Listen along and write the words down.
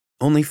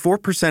Only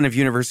 4% of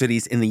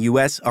universities in the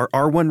U.S. are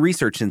R1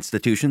 research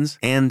institutions,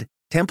 and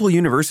Temple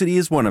University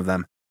is one of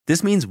them.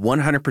 This means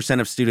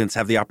 100% of students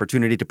have the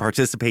opportunity to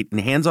participate in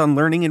hands-on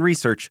learning and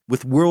research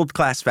with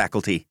world-class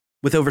faculty.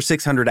 With over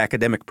 600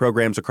 academic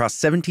programs across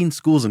 17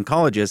 schools and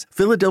colleges,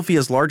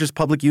 Philadelphia's largest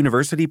public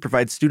university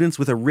provides students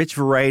with a rich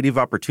variety of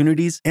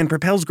opportunities and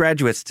propels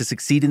graduates to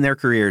succeed in their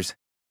careers.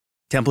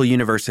 Temple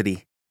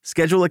University.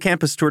 Schedule a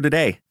campus tour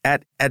today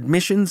at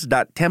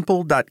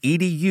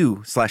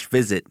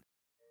admissions.temple.edu/visit.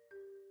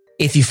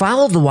 If you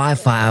follow the Why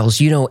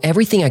Files, you know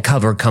everything I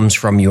cover comes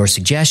from your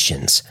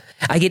suggestions.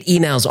 I get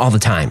emails all the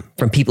time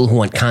from people who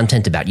want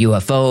content about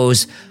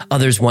UFOs,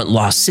 others want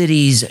lost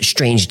cities,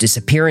 strange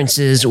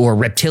disappearances, or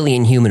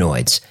reptilian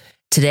humanoids.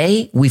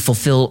 Today, we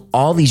fulfill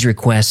all these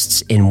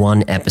requests in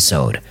one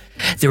episode.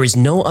 There is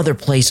no other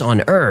place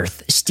on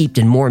Earth steeped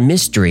in more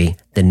mystery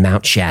than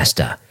Mount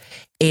Shasta.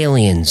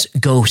 Aliens,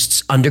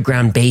 ghosts,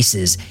 underground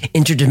bases,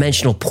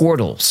 interdimensional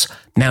portals.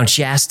 Mount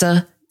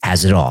Shasta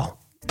has it all.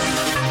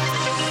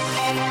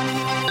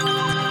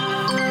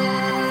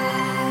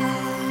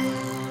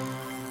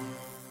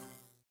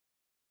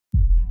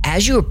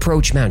 As you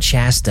approach Mount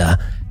Shasta,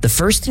 the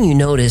first thing you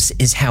notice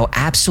is how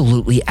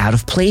absolutely out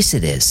of place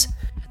it is.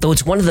 Though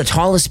it's one of the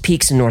tallest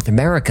peaks in North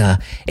America,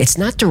 it's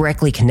not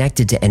directly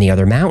connected to any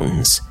other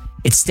mountains.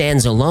 It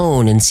stands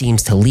alone and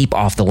seems to leap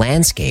off the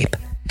landscape.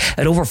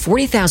 At over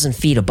 40,000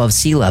 feet above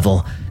sea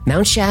level,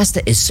 Mount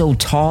Shasta is so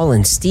tall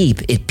and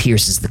steep it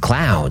pierces the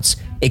clouds.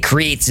 It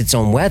creates its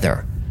own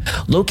weather.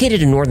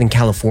 Located in Northern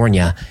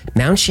California,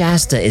 Mount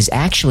Shasta is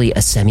actually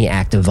a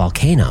semi-active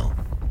volcano.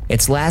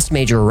 Its last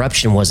major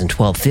eruption was in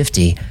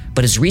 1250,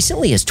 but as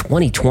recently as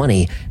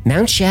 2020,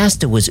 Mount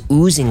Shasta was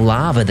oozing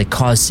lava that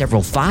caused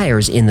several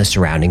fires in the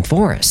surrounding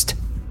forest.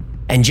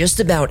 And just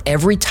about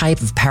every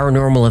type of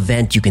paranormal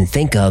event you can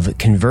think of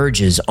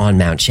converges on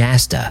Mount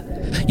Shasta.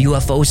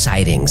 UFO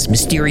sightings,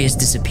 mysterious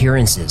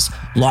disappearances,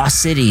 lost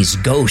cities,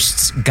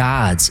 ghosts,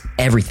 gods,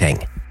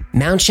 everything.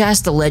 Mount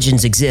Shasta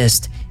legends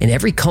exist in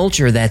every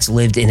culture that's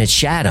lived in its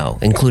shadow,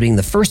 including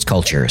the first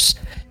cultures.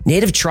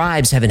 Native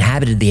tribes have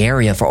inhabited the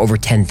area for over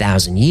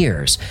 10,000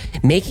 years,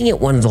 making it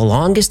one of the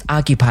longest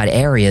occupied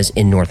areas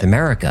in North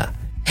America.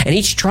 And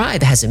each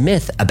tribe has a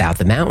myth about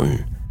the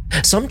mountain.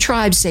 Some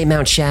tribes say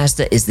Mount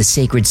Shasta is the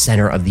sacred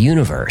center of the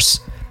universe.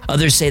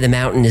 Others say the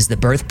mountain is the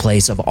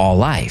birthplace of all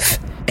life.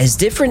 As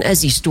different as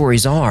these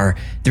stories are,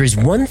 there is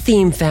one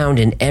theme found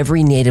in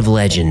every native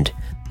legend.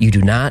 You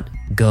do not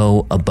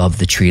go above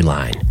the tree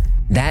line.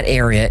 That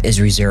area is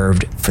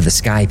reserved for the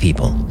sky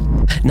people.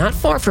 Not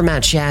far from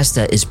Mount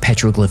Shasta is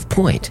Petroglyph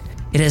Point.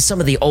 It has some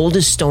of the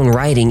oldest stone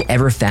writing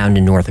ever found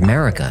in North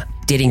America,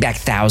 dating back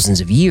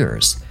thousands of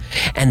years.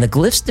 And the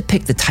glyphs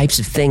depict the types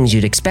of things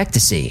you'd expect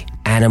to see: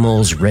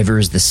 animals,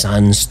 rivers, the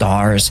sun,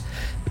 stars.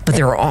 But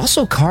there are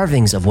also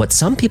carvings of what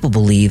some people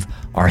believe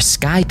are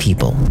sky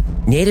people.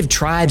 Native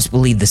tribes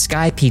believe the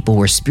sky people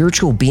were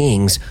spiritual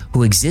beings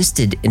who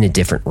existed in a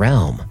different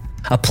realm,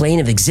 a plane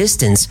of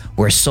existence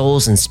where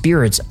souls and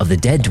spirits of the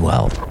dead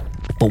dwelled.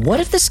 But what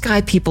if the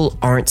sky people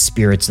aren't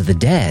spirits of the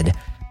dead,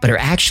 but are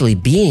actually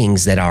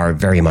beings that are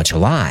very much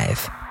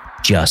alive,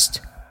 just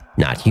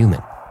not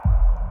human?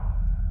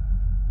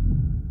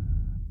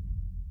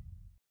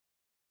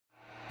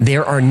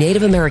 There are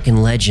Native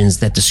American legends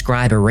that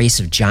describe a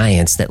race of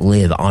giants that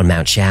live on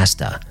Mount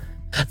Shasta.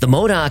 The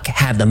Modoc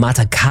have the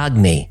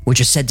Matakagmi, which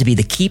are said to be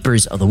the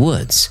keepers of the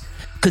woods.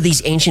 Could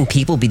these ancient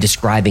people be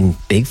describing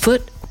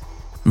Bigfoot?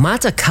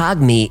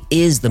 Matakagmi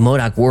is the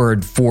Modoc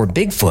word for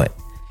Bigfoot,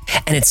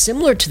 and it's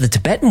similar to the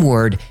Tibetan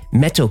word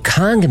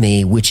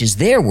Metokangmi, which is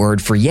their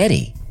word for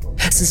Yeti.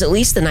 Since at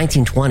least the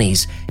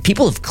 1920s,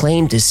 people have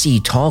claimed to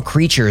see tall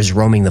creatures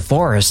roaming the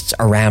forests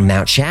around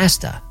Mount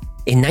Shasta.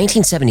 In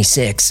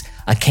 1976,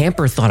 a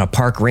camper thought a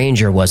park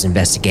ranger was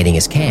investigating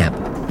his camp,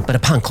 but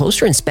upon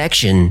closer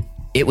inspection,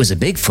 it was a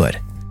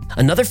Bigfoot.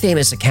 Another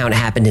famous account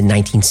happened in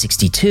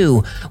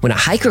 1962 when a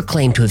hiker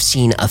claimed to have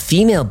seen a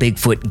female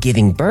Bigfoot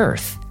giving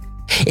birth.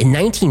 In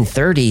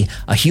 1930,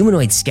 a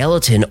humanoid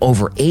skeleton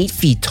over 8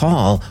 feet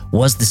tall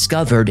was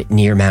discovered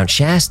near Mount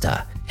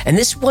Shasta. And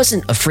this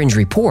wasn't a fringe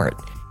report.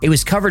 It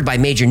was covered by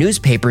major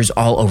newspapers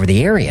all over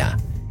the area.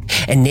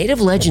 And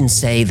native legends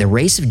say the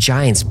race of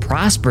giants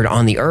prospered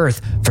on the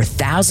earth for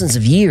thousands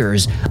of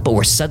years, but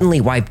were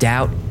suddenly wiped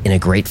out in a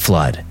great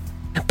flood.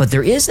 But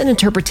there is an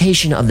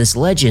interpretation of this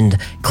legend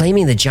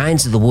claiming the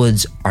giants of the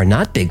woods are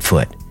not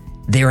Bigfoot.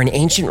 They're an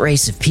ancient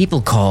race of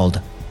people called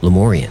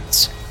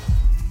Lemurians.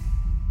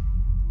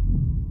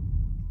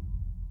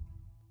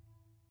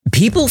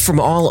 People from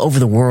all over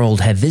the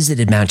world have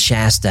visited Mount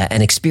Shasta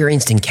and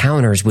experienced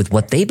encounters with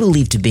what they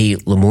believe to be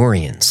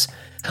Lemurians.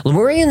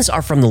 Lemurians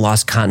are from the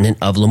lost continent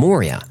of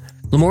Lemuria.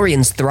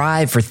 Lemurians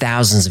thrived for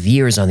thousands of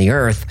years on the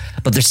earth,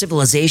 but their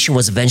civilization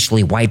was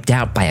eventually wiped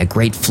out by a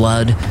great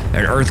flood,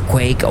 an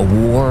earthquake, a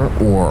war,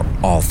 or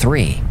all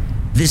three.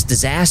 This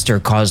disaster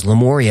caused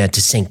Lemuria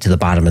to sink to the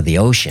bottom of the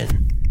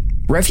ocean.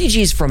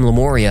 Refugees from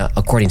Lemuria,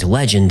 according to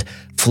legend,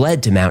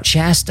 fled to Mount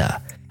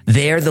Shasta.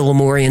 There, the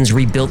Lemurians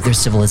rebuilt their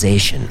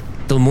civilization.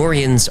 The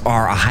Lemurians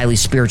are a highly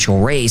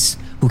spiritual race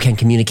who can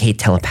communicate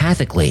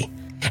telepathically.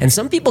 And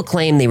some people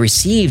claim they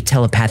received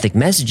telepathic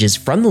messages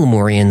from the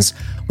Lemurians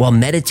while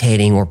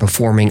meditating or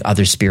performing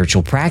other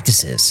spiritual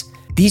practices.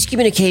 These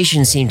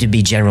communications seem to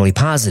be generally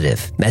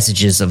positive,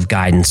 messages of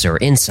guidance or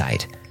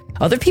insight.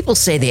 Other people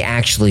say they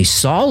actually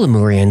saw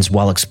Lemurians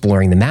while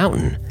exploring the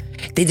mountain.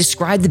 They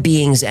described the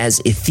beings as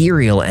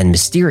ethereal and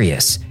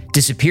mysterious,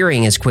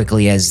 disappearing as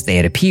quickly as they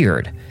had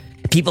appeared.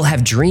 People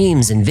have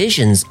dreams and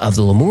visions of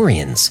the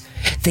Lemurians,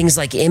 things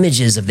like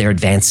images of their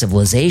advanced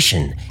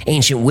civilization,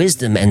 ancient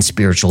wisdom, and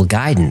spiritual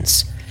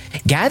guidance.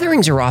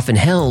 Gatherings are often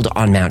held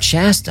on Mount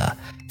Shasta.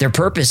 Their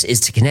purpose is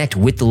to connect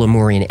with the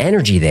Lemurian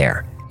energy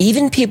there.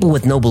 Even people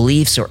with no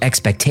beliefs or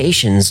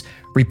expectations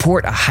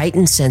report a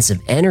heightened sense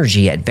of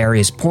energy at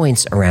various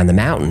points around the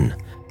mountain.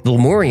 The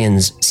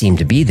Lemurians seem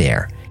to be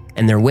there,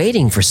 and they're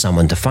waiting for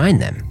someone to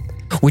find them.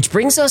 Which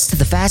brings us to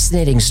the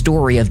fascinating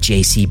story of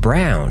J.C.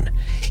 Brown.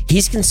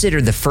 He's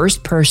considered the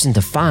first person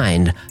to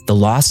find the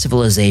lost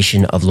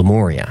civilization of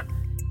Lemuria.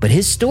 But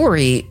his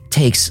story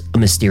takes a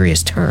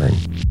mysterious turn.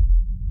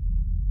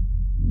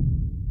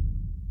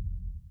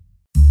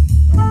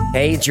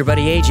 Hey, it's your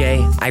buddy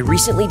AJ. I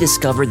recently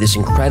discovered this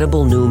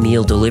incredible new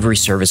meal delivery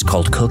service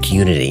called Cook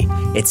Unity.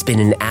 It's been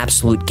an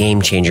absolute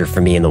game changer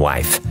for me and the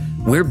wife.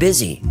 We're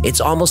busy. It's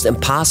almost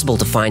impossible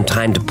to find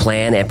time to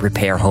plan and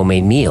prepare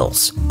homemade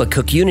meals. But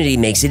Cook Unity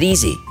makes it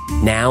easy.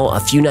 Now, a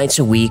few nights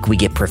a week, we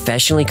get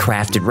professionally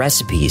crafted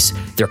recipes.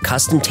 They're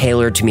custom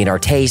tailored to meet our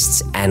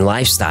tastes and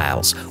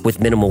lifestyles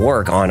with minimal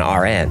work on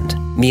our end.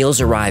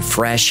 Meals arrive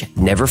fresh,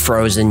 never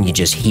frozen, you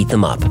just heat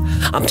them up.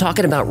 I'm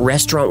talking about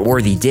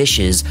restaurant-worthy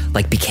dishes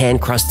like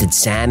pecan-crusted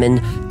salmon,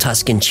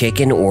 Tuscan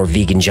chicken, or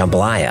vegan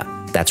jambalaya.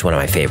 That's one of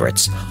my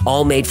favorites.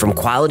 All made from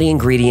quality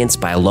ingredients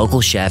by a local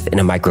chef in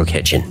a micro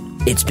kitchen.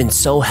 It's been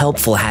so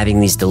helpful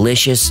having these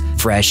delicious,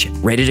 fresh,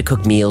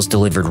 ready-to-cook meals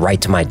delivered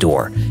right to my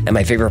door. And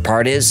my favorite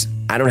part is,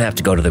 I don't have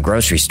to go to the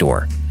grocery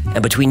store.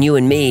 And between you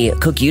and me,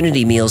 Cook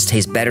Unity meals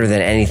taste better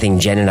than anything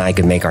Jen and I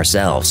could make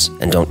ourselves.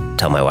 And don't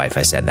tell my wife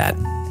I said that.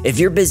 If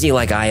you're busy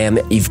like I am,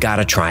 you've got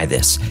to try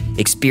this.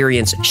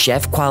 Experience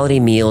chef-quality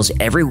meals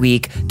every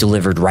week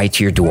delivered right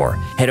to your door.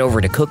 Head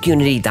over to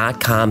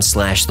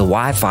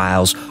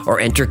cookunity.com/thewifiles or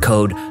enter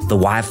code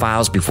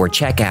TheWiFiles before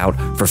checkout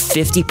for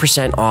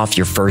 50% off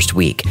your first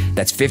week.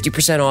 That's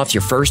 50% off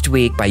your first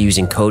week by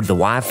using code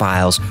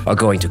TheWiFiles or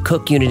going to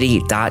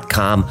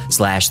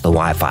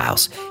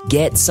cookunity.com/thewifiles.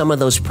 Get some of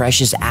those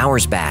precious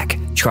hours back.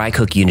 Try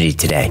Cook Unity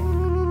today.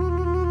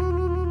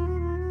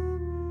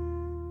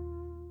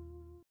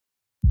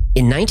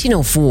 In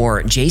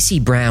 1904, J.C.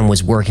 Brown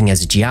was working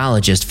as a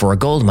geologist for a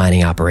gold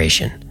mining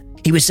operation.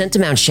 He was sent to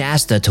Mount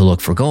Shasta to look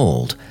for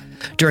gold.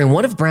 During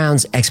one of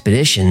Brown's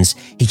expeditions,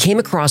 he came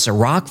across a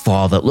rock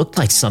fall that looked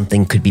like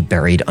something could be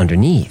buried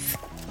underneath.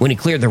 When he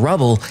cleared the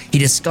rubble, he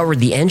discovered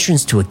the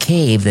entrance to a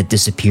cave that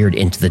disappeared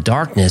into the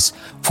darkness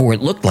for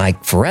what looked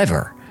like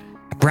forever.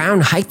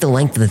 Brown hiked the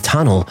length of the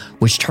tunnel,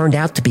 which turned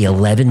out to be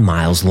 11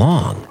 miles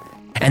long.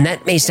 And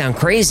that may sound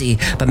crazy,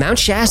 but Mount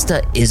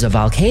Shasta is a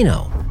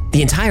volcano.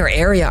 The entire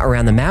area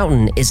around the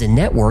mountain is a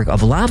network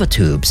of lava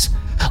tubes.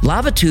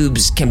 Lava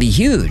tubes can be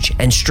huge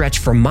and stretch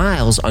for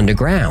miles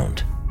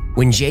underground.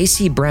 When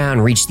J.C.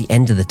 Brown reached the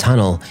end of the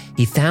tunnel,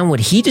 he found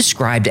what he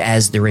described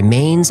as the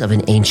remains of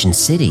an ancient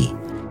city.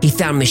 He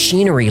found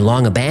machinery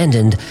long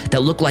abandoned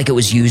that looked like it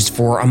was used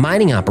for a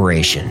mining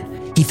operation.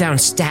 He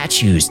found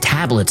statues,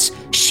 tablets,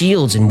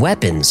 shields, and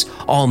weapons,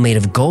 all made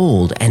of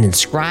gold and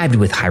inscribed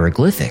with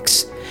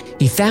hieroglyphics.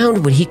 He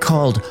found what he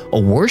called a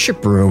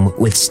worship room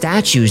with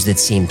statues that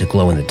seemed to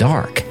glow in the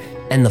dark.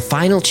 And the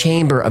final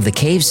chamber of the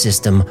cave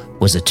system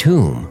was a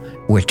tomb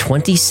where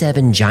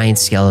 27 giant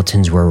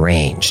skeletons were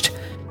arranged.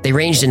 They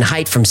ranged in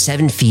height from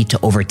 7 feet to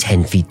over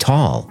 10 feet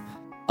tall.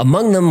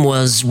 Among them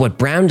was what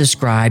Brown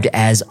described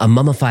as a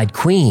mummified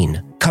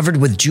queen, covered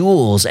with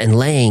jewels and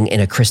laying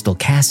in a crystal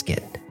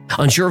casket.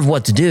 Unsure of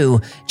what to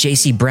do,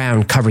 J.C.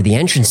 Brown covered the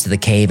entrance to the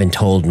cave and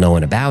told no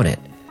one about it.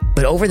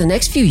 But over the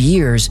next few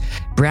years,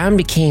 Brown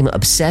became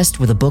obsessed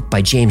with a book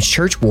by James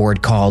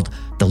Churchward called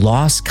The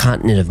Lost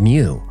Continent of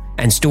Mu,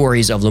 and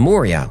stories of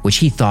Lemuria, which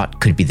he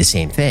thought could be the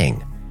same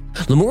thing.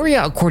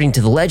 Lemuria, according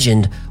to the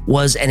legend,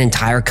 was an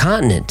entire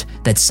continent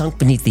that sunk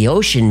beneath the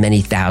ocean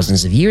many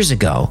thousands of years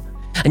ago.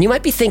 And you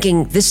might be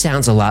thinking, this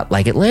sounds a lot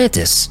like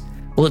Atlantis.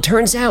 Well, it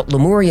turns out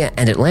Lemuria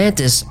and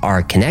Atlantis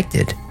are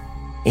connected.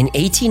 In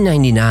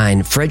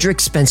 1899,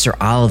 Frederick Spencer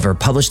Oliver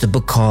published a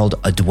book called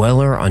A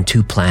Dweller on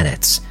Two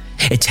Planets.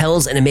 It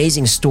tells an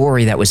amazing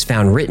story that was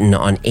found written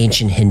on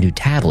ancient Hindu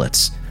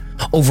tablets.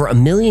 Over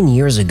 1 million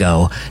years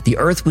ago, the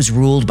Earth was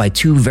ruled by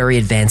two very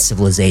advanced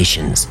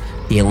civilizations,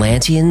 the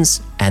Atlanteans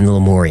and the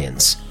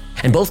Lemurians.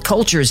 And both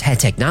cultures had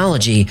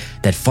technology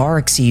that far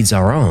exceeds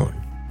our own.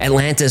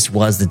 Atlantis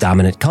was the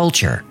dominant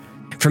culture.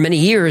 For many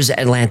years,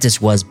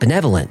 Atlantis was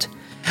benevolent.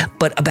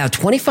 But about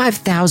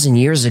 25,000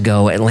 years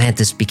ago,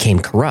 Atlantis became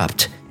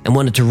corrupt and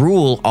wanted to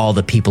rule all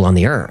the people on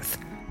the Earth.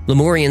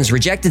 Lemurians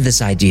rejected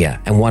this idea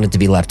and wanted to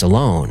be left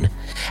alone.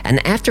 And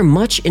after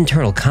much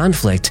internal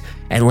conflict,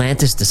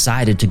 Atlantis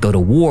decided to go to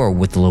war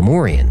with the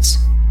Lemurians.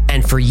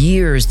 And for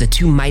years, the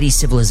two mighty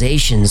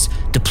civilizations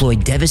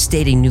deployed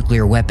devastating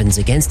nuclear weapons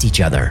against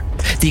each other.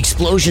 The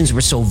explosions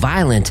were so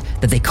violent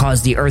that they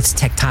caused the Earth's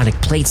tectonic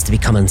plates to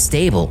become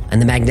unstable and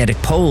the magnetic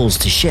poles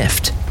to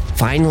shift.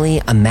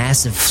 Finally, a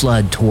massive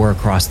flood tore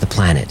across the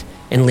planet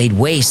and laid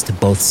waste to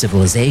both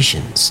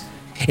civilizations.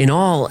 In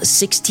all,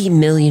 60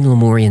 million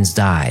Lemurians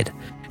died.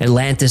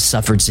 Atlantis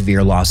suffered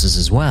severe losses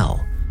as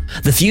well.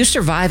 The few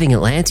surviving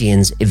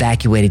Atlanteans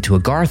evacuated to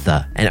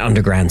Agartha, an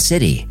underground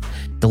city.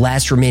 The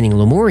last remaining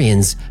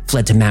Lemurians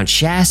fled to Mount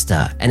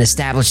Shasta and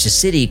established a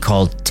city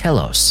called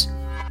Telos.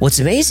 What's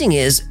amazing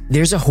is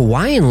there's a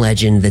Hawaiian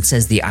legend that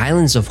says the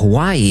islands of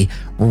Hawaii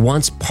were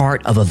once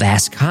part of a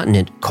vast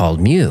continent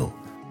called Mu,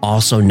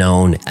 also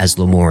known as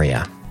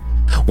Lemuria.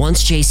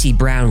 Once J.C.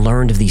 Brown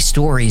learned of these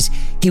stories,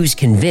 he was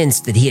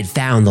convinced that he had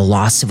found the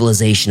lost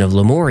civilization of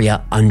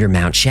Lemuria under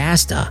Mount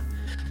Shasta.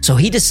 So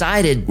he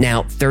decided,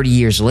 now 30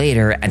 years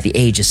later, at the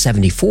age of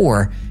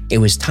 74, it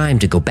was time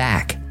to go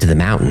back to the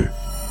mountain.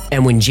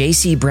 And when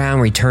J.C. Brown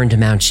returned to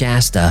Mount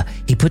Shasta,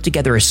 he put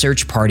together a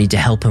search party to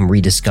help him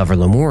rediscover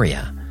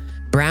Lemuria.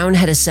 Brown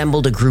had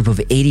assembled a group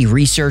of 80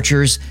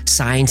 researchers,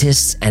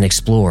 scientists, and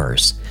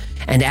explorers.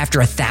 And after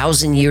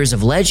 1,000 years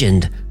of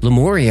legend,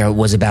 Lemuria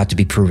was about to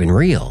be proven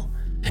real.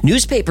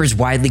 Newspapers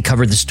widely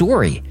covered the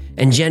story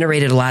and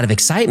generated a lot of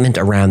excitement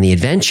around the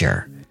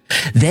adventure.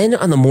 Then,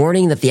 on the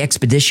morning that the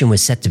expedition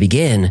was set to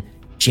begin,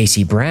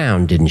 J.C.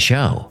 Brown didn't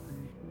show.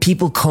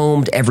 People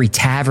combed every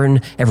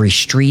tavern, every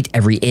street,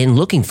 every inn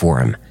looking for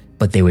him,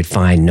 but they would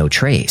find no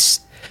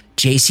trace.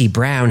 J.C.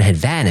 Brown had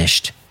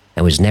vanished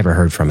and was never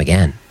heard from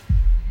again.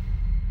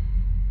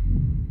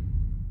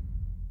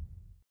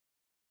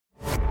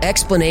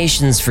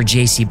 Explanations for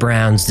J.C.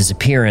 Brown's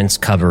disappearance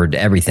covered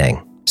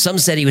everything. Some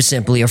said he was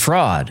simply a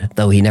fraud,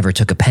 though he never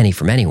took a penny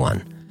from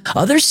anyone.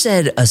 Others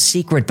said a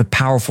secret but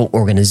powerful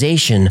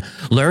organization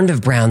learned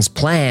of Brown's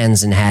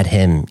plans and had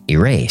him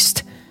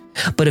erased.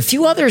 But a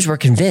few others were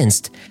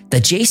convinced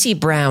that J.C.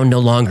 Brown no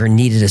longer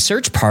needed a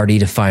search party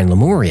to find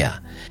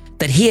Lemuria,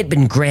 that he had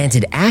been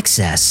granted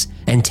access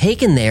and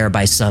taken there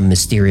by some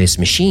mysterious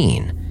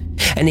machine.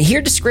 And to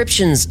hear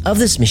descriptions of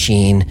this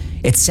machine,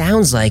 it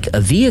sounds like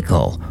a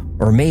vehicle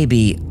or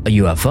maybe a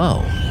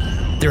UFO.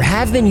 There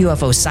have been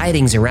UFO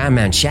sightings around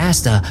Mount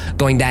Shasta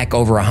going back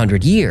over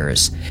 100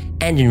 years,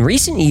 and in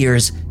recent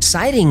years,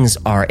 sightings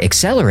are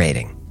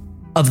accelerating.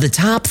 Of the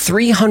top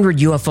 300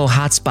 UFO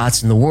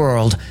hotspots in the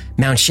world,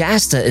 Mount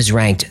Shasta is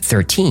ranked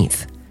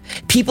 13th.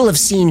 People have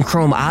seen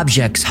chrome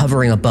objects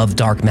hovering above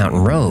dark mountain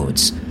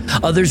roads.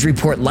 Others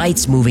report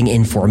lights moving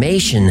in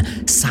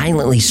formation,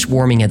 silently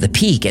swarming at the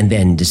peak and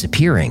then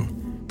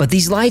disappearing. But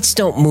these lights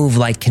don't move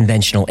like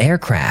conventional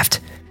aircraft.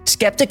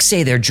 Skeptics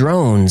say they're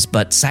drones,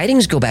 but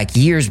sightings go back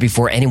years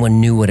before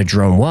anyone knew what a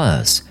drone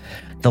was.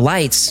 The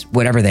lights,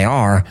 whatever they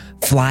are,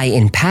 fly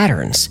in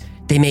patterns.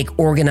 They make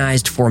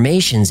organized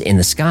formations in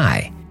the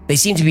sky. They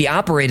seem to be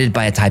operated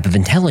by a type of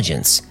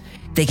intelligence.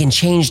 They can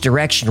change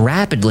direction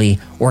rapidly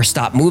or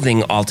stop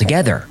moving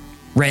altogether.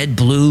 Red,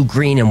 blue,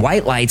 green, and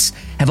white lights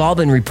have all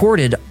been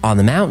reported on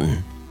the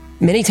mountain.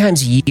 Many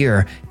times a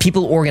year,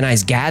 people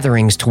organize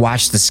gatherings to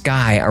watch the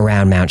sky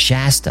around Mount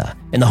Shasta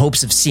in the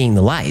hopes of seeing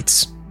the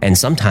lights. And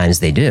sometimes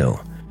they do.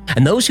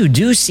 And those who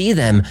do see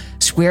them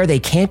swear they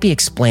can't be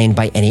explained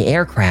by any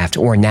aircraft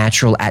or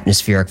natural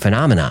atmospheric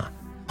phenomena.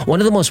 One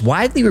of the most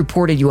widely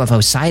reported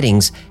UFO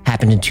sightings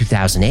happened in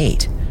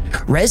 2008.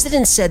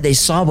 Residents said they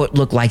saw what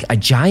looked like a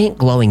giant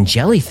glowing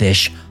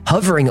jellyfish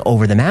hovering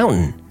over the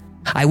mountain.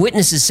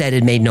 Eyewitnesses said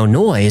it made no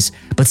noise,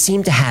 but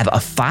seemed to have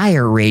a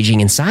fire raging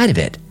inside of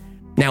it.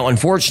 Now,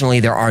 unfortunately,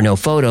 there are no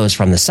photos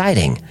from the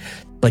sighting.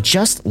 But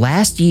just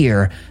last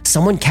year,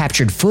 someone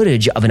captured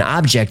footage of an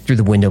object through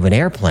the window of an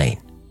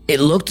airplane. It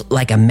looked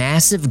like a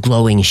massive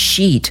glowing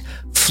sheet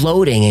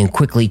floating and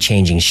quickly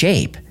changing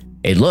shape.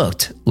 It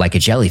looked like a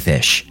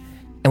jellyfish.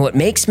 And what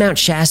makes Mount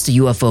Shasta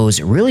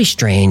UFOs really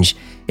strange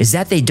is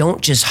that they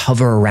don't just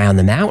hover around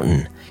the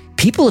mountain.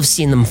 People have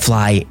seen them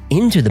fly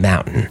into the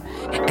mountain.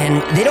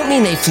 And they don't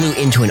mean they flew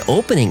into an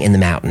opening in the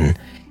mountain.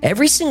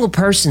 Every single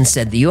person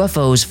said the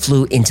UFOs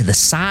flew into the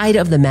side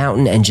of the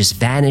mountain and just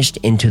vanished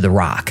into the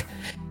rock.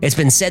 It's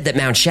been said that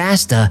Mount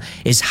Shasta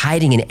is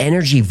hiding an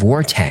energy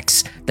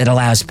vortex that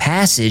allows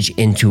passage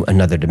into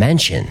another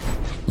dimension.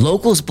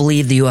 Locals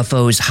believe the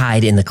UFOs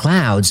hide in the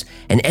clouds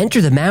and enter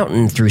the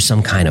mountain through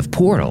some kind of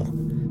portal.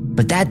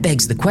 But that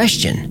begs the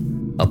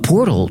question, a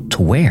portal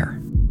to where?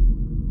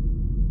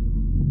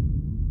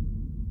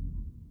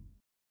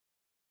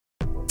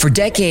 For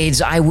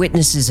decades,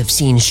 eyewitnesses have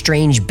seen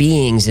strange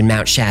beings in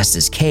Mount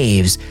Shasta's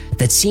caves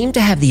that seem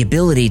to have the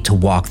ability to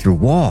walk through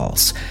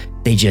walls.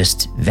 They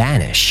just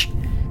vanish.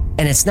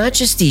 And it's not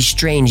just these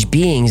strange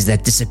beings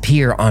that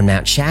disappear on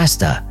Mount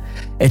Shasta.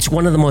 It's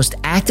one of the most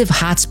active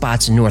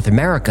hotspots in North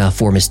America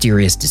for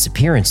mysterious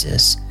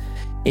disappearances.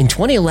 In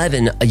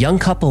 2011, a young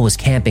couple was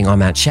camping on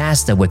Mount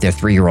Shasta with their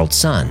 3-year-old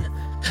son.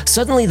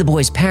 Suddenly, the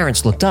boy's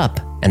parents looked up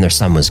and their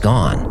son was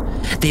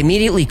gone. They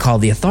immediately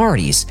called the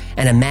authorities,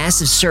 and a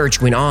massive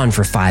search went on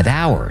for 5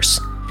 hours.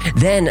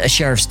 Then, a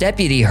sheriff's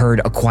deputy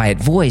heard a quiet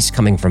voice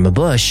coming from a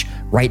bush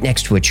right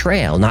next to a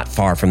trail not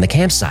far from the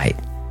campsite.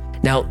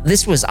 Now,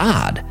 this was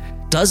odd.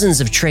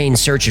 Dozens of trained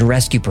search and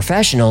rescue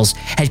professionals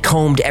had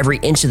combed every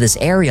inch of this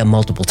area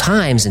multiple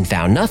times and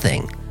found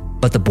nothing,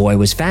 but the boy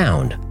was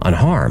found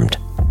unharmed.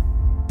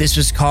 This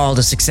was called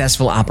a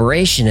successful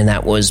operation, and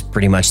that was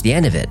pretty much the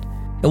end of it.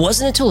 It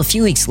wasn't until a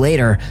few weeks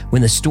later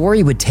when the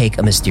story would take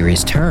a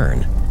mysterious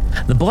turn.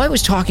 The boy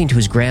was talking to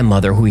his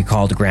grandmother, who he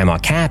called Grandma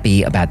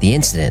Cappy, about the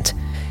incident.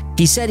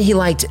 He said he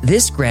liked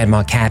this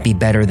Grandma Cappy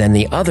better than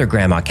the other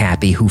Grandma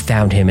Cappy who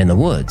found him in the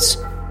woods.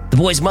 The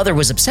boy's mother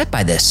was upset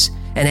by this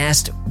and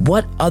asked,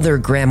 "What other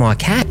Grandma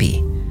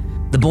Cappy?"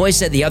 The boy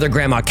said the other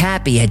Grandma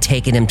Cappy had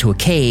taken him to a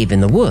cave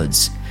in the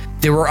woods.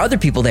 There were other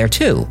people there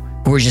too,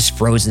 who were just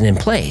frozen in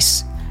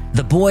place.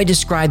 The boy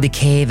described the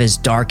cave as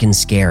dark and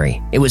scary.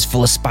 It was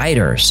full of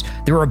spiders.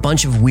 There were a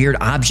bunch of weird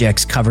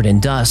objects covered in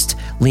dust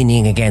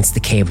leaning against the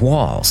cave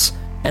walls.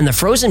 And the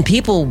frozen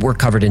people were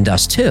covered in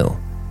dust too.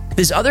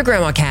 This other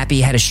Grandma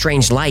Cappy had a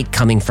strange light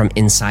coming from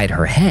inside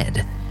her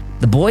head.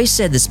 The boy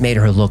said this made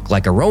her look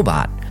like a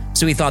robot,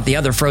 so he thought the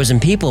other frozen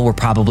people were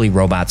probably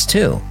robots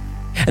too.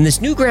 And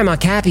this new Grandma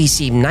Cappy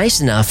seemed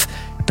nice enough,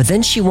 but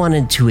then she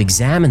wanted to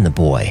examine the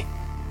boy.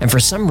 And for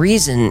some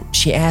reason,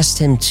 she asked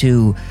him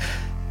to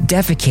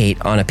defecate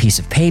on a piece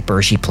of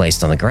paper she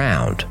placed on the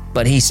ground,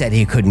 but he said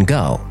he couldn't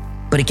go.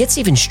 But it gets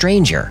even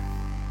stranger.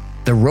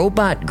 The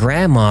robot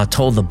grandma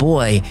told the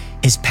boy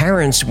his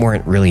parents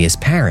weren't really his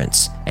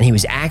parents, and he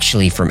was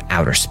actually from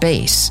outer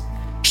space.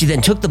 She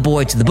then took the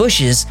boy to the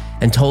bushes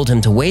and told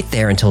him to wait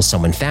there until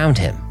someone found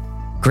him.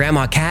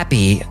 Grandma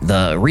Cappy,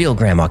 the real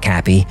Grandma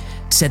Cappy,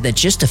 said that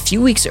just a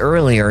few weeks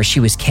earlier she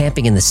was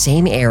camping in the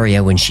same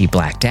area when she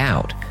blacked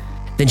out.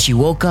 Then she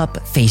woke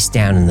up face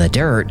down in the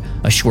dirt,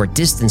 a short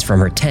distance from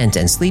her tent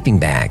and sleeping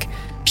bag.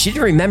 She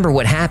didn't remember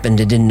what happened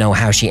and didn't know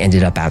how she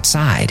ended up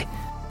outside.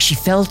 She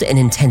felt an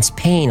intense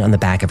pain on the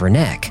back of her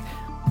neck.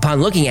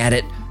 Upon looking at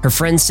it, her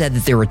friend said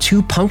that there were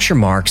 2 puncture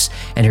marks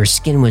and her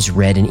skin was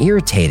red and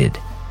irritated.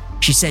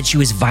 She said she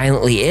was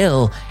violently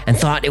ill and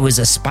thought it was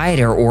a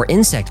spider or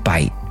insect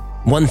bite.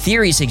 One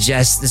theory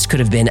suggests this could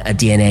have been a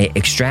DNA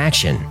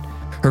extraction.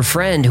 Her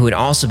friend, who had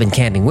also been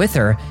camping with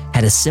her,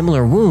 had a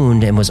similar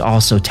wound and was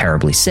also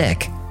terribly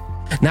sick.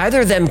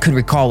 Neither of them could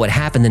recall what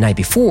happened the night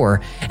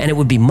before, and it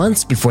would be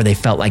months before they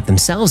felt like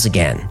themselves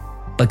again.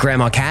 But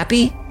Grandma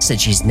Cappy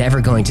said she's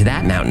never going to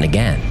that mountain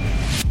again.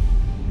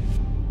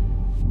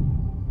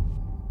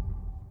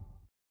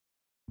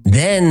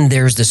 Then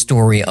there's the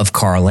story of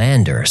Carl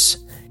Landers.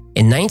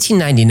 In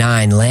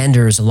 1999,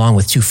 Landers, along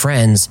with 2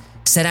 friends,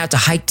 set out to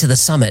hike to the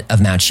summit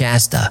of Mount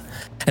Shasta.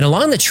 And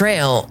along the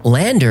trail,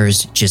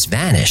 Landers just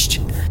vanished.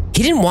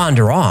 He didn't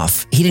wander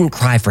off. He didn't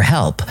cry for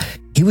help.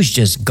 He was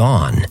just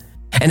gone.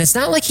 And it's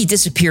not like he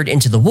disappeared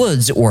into the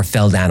woods or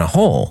fell down a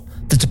hole.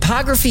 The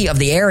topography of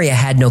the area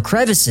had no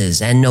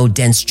crevices and no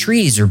dense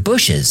trees or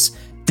bushes.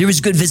 There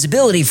was good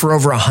visibility for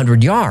over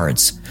 100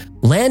 yards.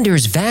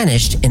 Landers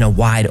vanished in a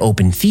wide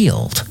open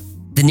field.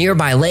 The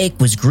nearby lake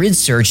was grid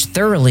searched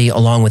thoroughly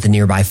along with the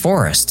nearby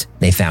forest.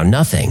 They found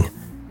nothing.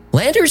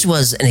 Landers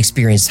was an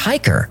experienced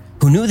hiker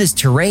who knew this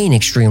terrain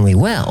extremely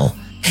well,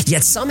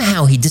 yet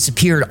somehow he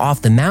disappeared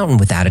off the mountain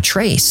without a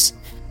trace.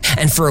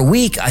 And for a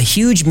week, a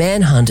huge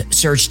manhunt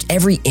searched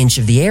every inch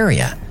of the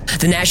area.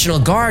 The National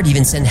Guard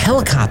even sent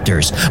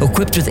helicopters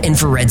equipped with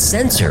infrared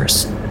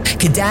sensors.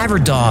 Cadaver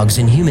dogs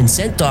and human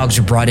scent dogs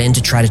were brought in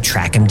to try to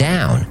track him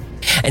down.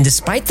 And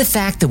despite the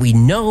fact that we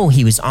know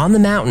he was on the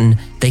mountain,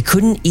 they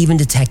couldn't even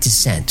detect his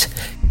scent.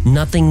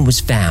 Nothing was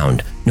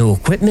found. No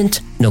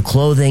equipment, no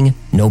clothing,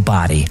 no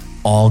body.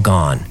 All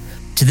gone.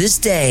 To this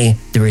day,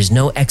 there is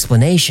no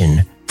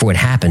explanation for what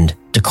happened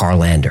to Carl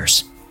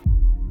Landers.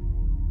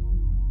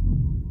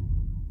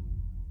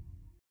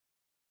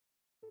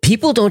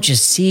 People don't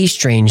just see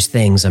strange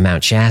things on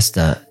Mount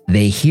Shasta,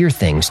 they hear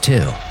things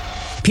too.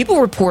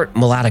 People report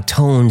melodic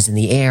tones in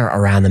the air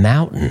around the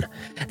mountain.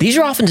 These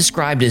are often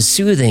described as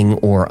soothing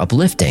or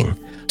uplifting,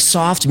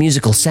 soft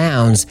musical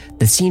sounds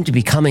that seem to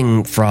be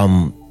coming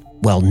from,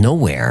 well,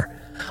 nowhere.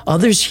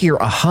 Others hear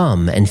a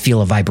hum and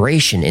feel a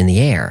vibration in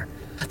the air.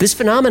 This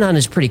phenomenon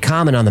is pretty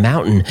common on the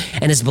mountain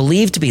and is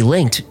believed to be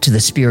linked to the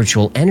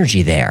spiritual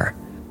energy there.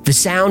 The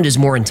sound is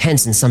more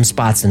intense in some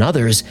spots than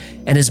others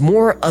and is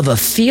more of a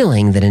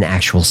feeling than an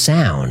actual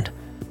sound.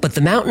 But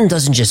the mountain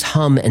doesn't just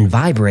hum and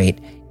vibrate,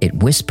 it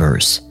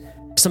whispers.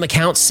 Some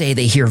accounts say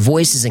they hear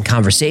voices in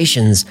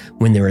conversations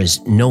when there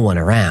is no one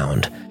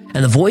around,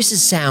 and the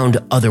voices sound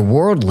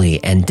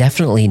otherworldly and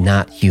definitely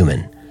not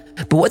human.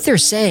 But what they're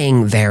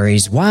saying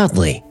varies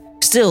wildly.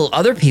 Still,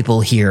 other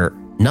people hear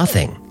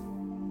nothing.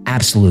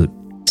 Absolute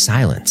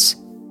silence.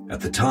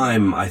 At the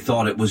time, I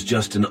thought it was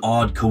just an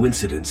odd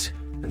coincidence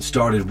and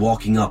started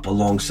walking up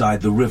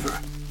alongside the river.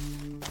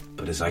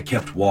 But as I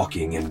kept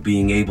walking and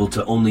being able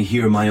to only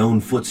hear my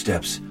own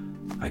footsteps,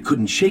 I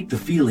couldn't shake the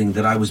feeling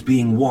that I was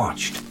being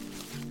watched.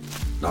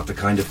 Not the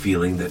kind of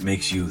feeling that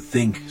makes you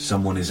think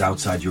someone is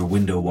outside your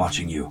window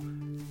watching you.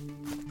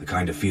 The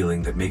kind of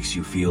feeling that makes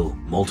you feel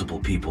multiple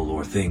people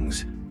or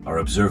things are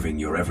observing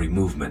your every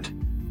movement,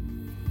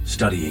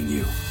 studying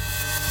you.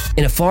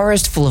 In a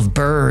forest full of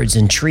birds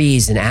and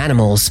trees and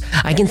animals,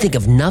 I can think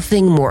of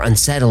nothing more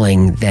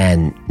unsettling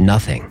than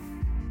nothing.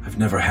 I've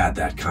never had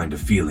that kind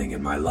of feeling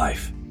in my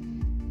life.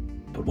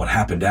 But what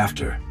happened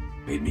after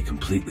made me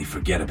completely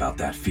forget about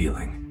that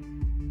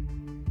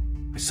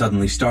feeling. I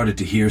suddenly started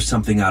to hear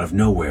something out of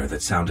nowhere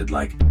that sounded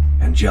like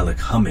angelic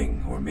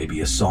humming or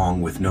maybe a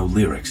song with no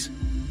lyrics.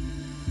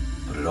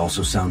 But it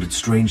also sounded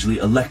strangely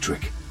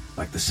electric,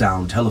 like the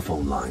sound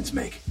telephone lines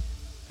make.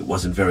 It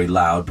wasn't very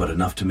loud, but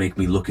enough to make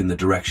me look in the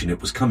direction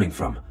it was coming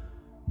from.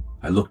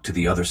 I looked to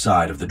the other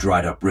side of the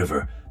dried-up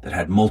river that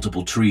had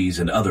multiple trees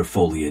and other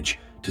foliage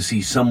to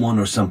see someone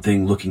or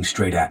something looking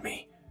straight at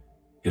me.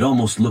 It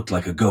almost looked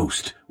like a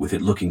ghost, with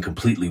it looking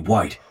completely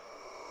white.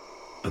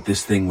 But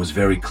this thing was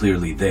very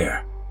clearly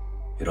there.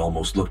 It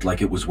almost looked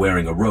like it was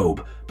wearing a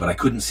robe, but I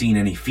couldn't see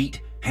any feet,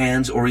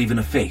 hands, or even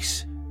a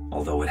face,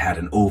 although it had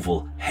an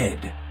oval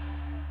head.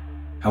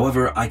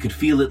 However, I could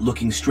feel it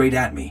looking straight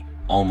at me,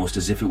 almost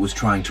as if it was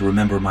trying to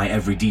remember my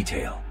every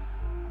detail.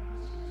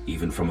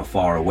 Even from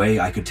afar away,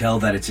 I could tell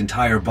that its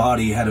entire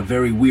body had a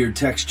very weird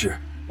texture,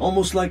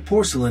 almost like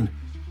porcelain,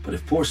 but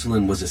if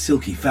porcelain was a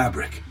silky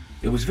fabric,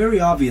 it was very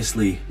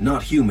obviously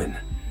not human.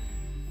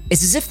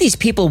 It's as if these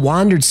people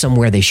wandered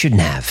somewhere they shouldn't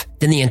have.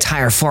 Then the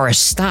entire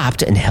forest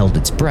stopped and held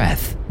its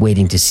breath,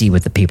 waiting to see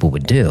what the people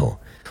would do.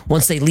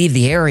 Once they leave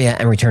the area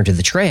and return to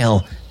the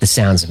trail, the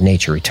sounds of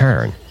nature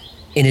return.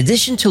 In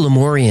addition to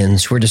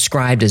Lemurians, who are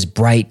described as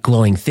bright,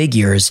 glowing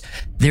figures,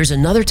 there's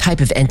another type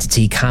of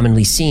entity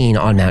commonly seen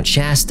on Mount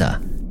Shasta,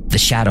 the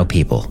shadow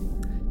people.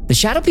 The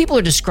shadow people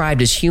are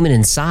described as human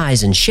in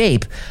size and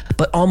shape,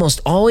 but almost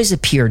always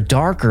appear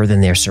darker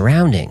than their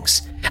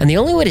surroundings. And the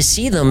only way to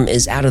see them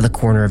is out of the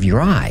corner of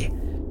your eye.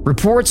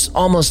 Reports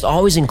almost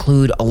always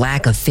include a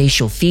lack of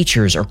facial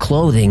features or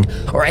clothing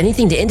or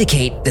anything to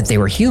indicate that they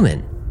were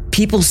human.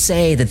 People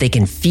say that they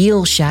can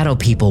feel shadow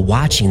people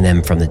watching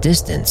them from the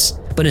distance,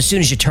 but as soon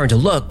as you turn to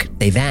look,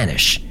 they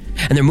vanish.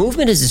 And their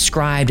movement is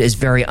described as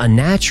very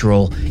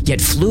unnatural,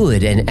 yet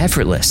fluid and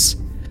effortless.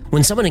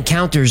 When someone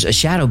encounters a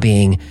shadow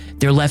being,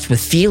 they're left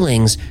with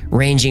feelings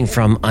ranging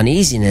from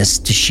uneasiness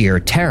to sheer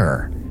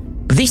terror.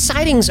 But these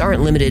sightings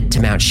aren't limited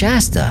to Mount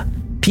Shasta.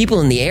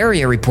 People in the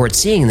area report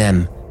seeing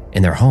them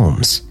in their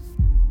homes.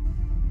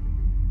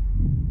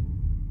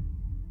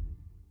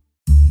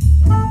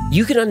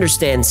 You can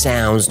understand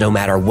sounds no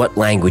matter what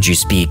language you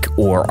speak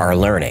or are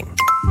learning.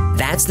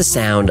 That's the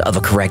sound of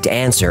a correct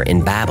answer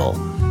in Babbel.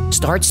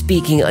 Start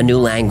speaking a new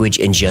language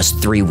in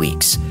just 3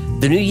 weeks.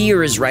 The new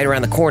year is right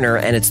around the corner,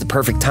 and it's the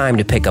perfect time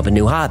to pick up a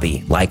new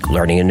hobby, like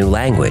learning a new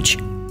language.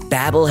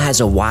 Babbel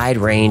has a wide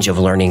range of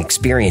learning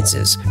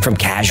experiences, from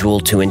casual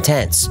to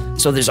intense,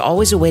 so there's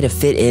always a way to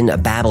fit in a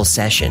Babbel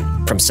session,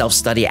 from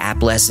self-study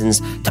app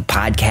lessons to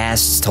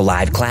podcasts to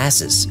live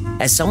classes.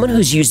 As someone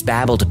who's used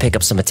Babbel to pick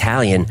up some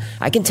Italian,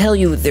 I can tell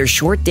you their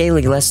short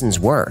daily lessons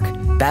work.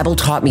 Babbel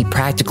taught me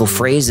practical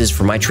phrases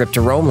for my trip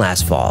to Rome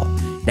last fall.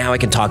 Now I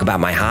can talk about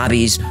my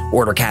hobbies,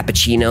 order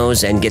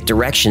cappuccinos, and get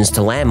directions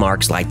to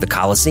landmarks like the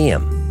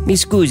Colosseum. Mi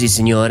scusi,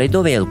 signore,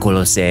 dov'è il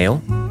Colosseo?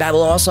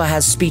 Babbel also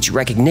has speech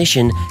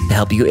recognition to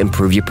help you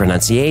improve your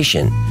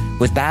pronunciation.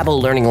 With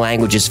Babbel, learning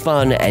language is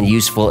fun and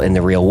useful in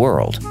the real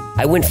world.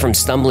 I went from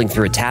stumbling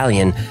through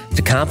Italian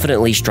to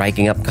confidently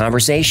striking up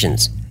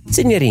conversations.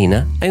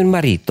 Signorina, hai un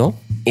marito?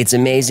 It's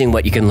amazing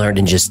what you can learn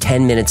in just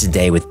 10 minutes a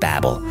day with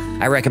Babbel.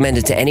 I recommend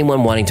it to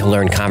anyone wanting to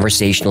learn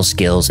conversational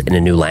skills in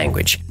a new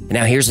language. And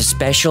now here's a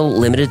special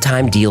limited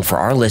time deal for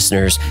our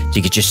listeners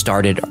to get you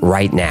started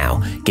right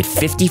now. Get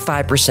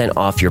 55%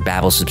 off your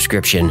Babbel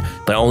subscription,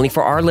 but only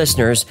for our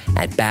listeners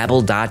at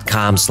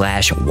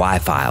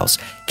babbel.com/yfiles.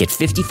 Get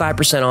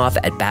 55% off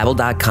at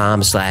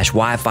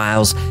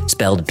babbel.com/yfiles,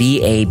 spelled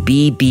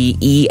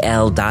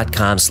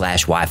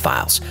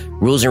BABBEL.com/yfiles.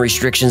 Rules and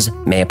restrictions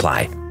may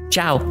apply.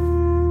 Ciao.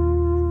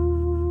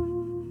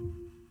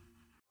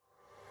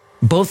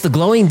 Both the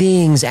glowing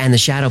beings and the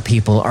shadow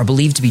people are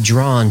believed to be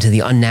drawn to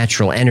the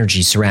unnatural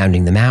energy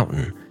surrounding the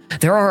mountain.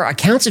 There are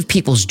accounts of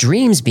people's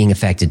dreams being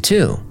affected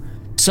too.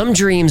 Some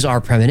dreams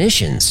are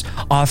premonitions,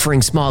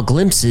 offering small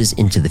glimpses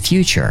into the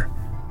future.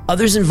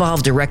 Others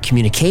involve direct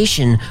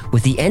communication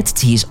with the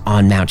entities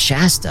on Mount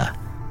Shasta.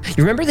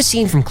 You remember the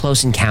scene from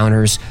Close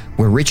Encounters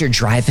where Richard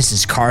Dreyfuss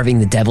is carving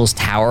the Devil's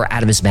Tower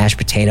out of his mashed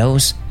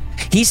potatoes?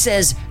 He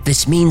says,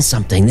 "This means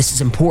something, this is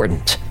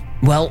important."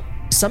 Well,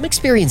 some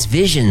experience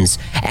visions,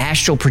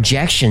 astral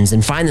projections,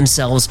 and find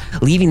themselves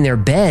leaving their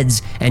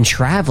beds and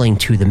traveling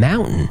to the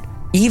mountain,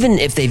 even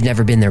if they've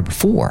never been there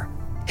before.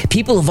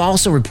 People have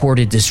also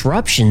reported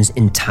disruptions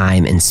in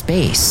time and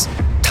space.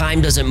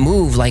 Time doesn't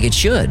move like it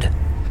should.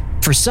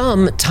 For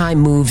some, time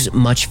moves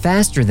much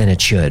faster than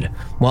it should,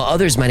 while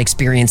others might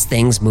experience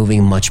things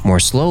moving much more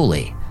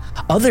slowly.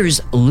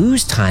 Others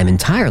lose time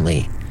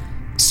entirely.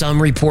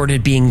 Some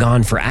reported being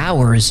gone for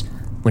hours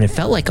when it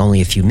felt like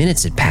only a few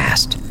minutes had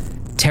passed.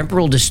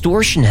 Temporal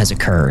distortion has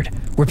occurred,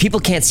 where people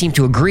can't seem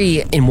to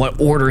agree in what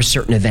order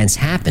certain events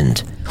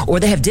happened, or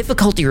they have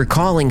difficulty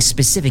recalling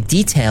specific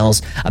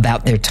details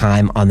about their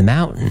time on the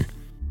mountain.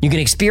 You can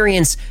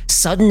experience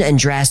sudden and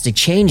drastic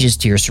changes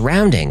to your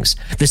surroundings.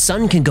 The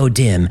sun can go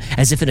dim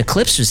as if an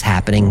eclipse was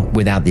happening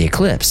without the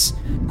eclipse.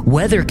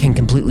 Weather can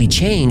completely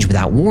change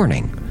without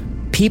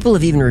warning. People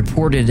have even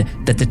reported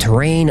that the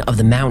terrain of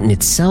the mountain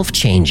itself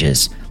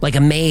changes, like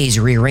a maze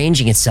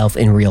rearranging itself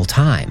in real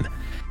time.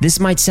 This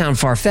might sound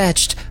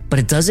far-fetched, but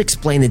it does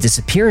explain the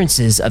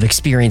disappearances of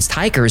experienced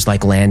hikers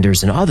like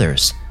Landers and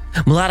others.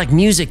 Melodic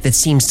music that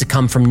seems to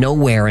come from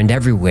nowhere and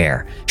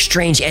everywhere,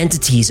 strange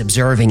entities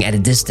observing at a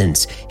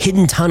distance,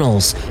 hidden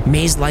tunnels,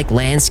 maze-like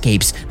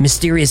landscapes,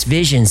 mysterious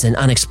visions, and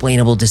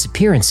unexplainable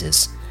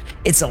disappearances.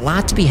 It's a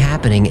lot to be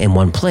happening in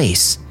one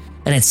place,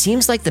 and it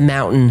seems like the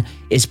mountain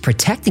is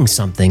protecting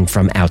something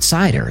from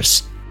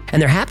outsiders. And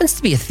there happens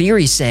to be a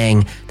theory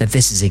saying that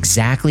this is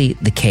exactly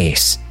the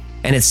case,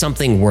 and it's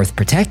something worth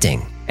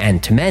protecting,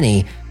 and to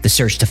many, the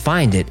search to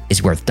find it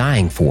is worth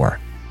dying for.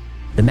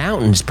 The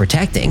mountain's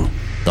protecting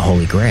the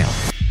Holy Grail.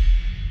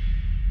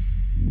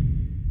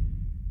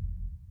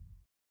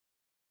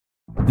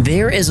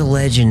 There is a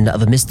legend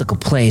of a mystical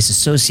place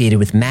associated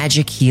with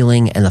magic,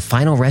 healing, and the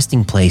final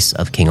resting place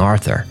of King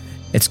Arthur.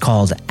 It's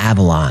called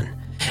Avalon,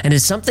 and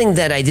it's something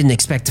that I didn't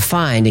expect to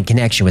find in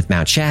connection with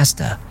Mount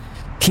Shasta.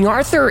 King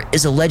Arthur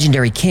is a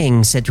legendary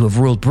king said to have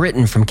ruled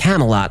Britain from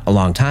Camelot a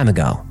long time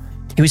ago.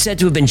 He was said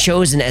to have been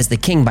chosen as the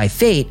king by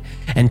fate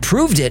and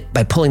proved it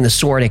by pulling the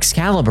sword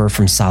Excalibur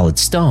from solid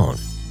stone.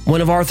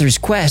 One of Arthur's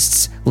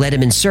quests led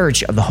him in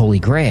search of the Holy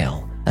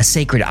Grail, a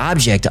sacred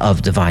object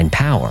of divine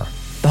power.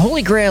 The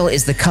Holy Grail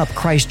is the cup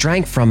Christ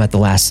drank from at the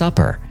Last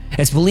Supper.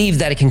 It's believed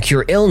that it can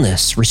cure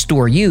illness,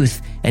 restore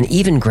youth, and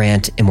even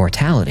grant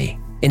immortality.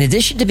 In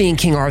addition to being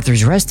King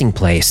Arthur's resting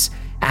place,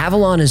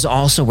 Avalon is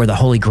also where the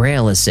Holy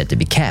Grail is said to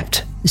be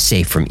kept,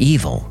 safe from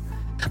evil.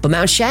 But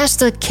Mount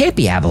Shasta can't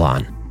be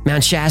Avalon.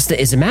 Mount Shasta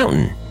is a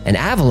mountain, and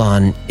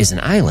Avalon is an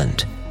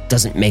island.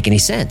 Doesn't make any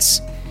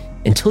sense.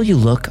 Until you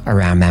look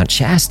around Mount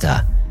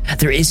Shasta,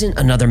 there isn't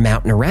another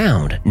mountain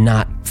around,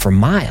 not for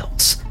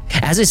miles.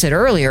 As I said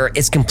earlier,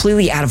 it's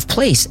completely out of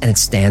place and it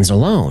stands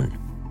alone,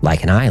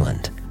 like an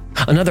island.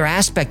 Another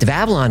aspect of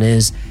Avalon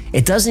is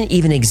it doesn't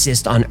even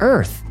exist on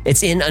Earth.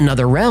 It's in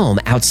another realm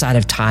outside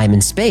of time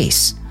and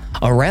space,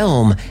 a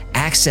realm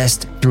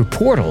accessed through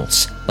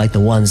portals like the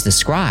ones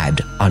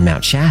described on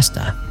Mount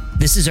Shasta.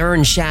 This has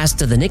earned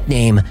Shasta the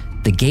nickname,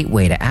 the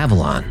Gateway to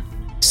Avalon.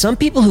 Some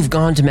people who've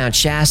gone to Mount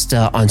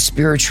Shasta on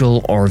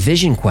spiritual or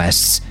vision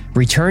quests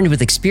returned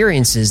with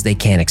experiences they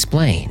can't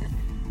explain.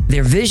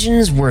 Their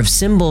visions were of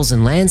symbols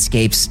and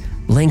landscapes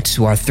linked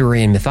to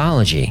Arthurian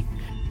mythology.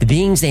 The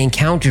beings they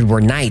encountered were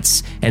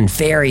knights and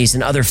fairies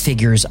and other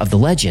figures of the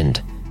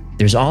legend.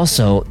 There's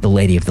also the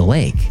Lady of the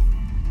Lake.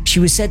 She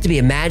was said to be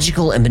a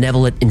magical and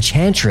benevolent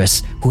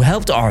enchantress who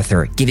helped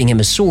Arthur, giving him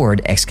a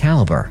sword,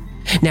 Excalibur.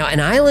 Now, an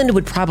island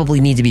would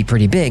probably need to be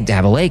pretty big to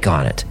have a lake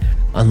on it,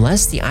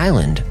 unless the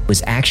island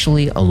was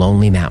actually a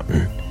lonely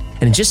mountain.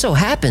 And it just so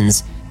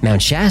happens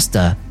Mount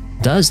Shasta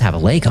does have a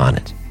lake on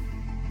it.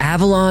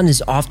 Avalon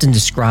is often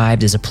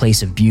described as a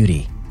place of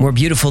beauty, more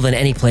beautiful than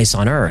any place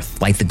on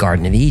Earth, like the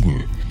Garden of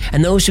Eden.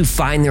 And those who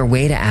find their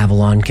way to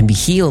Avalon can be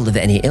healed of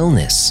any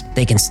illness.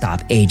 They can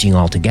stop aging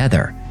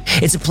altogether.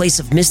 It's a place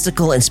of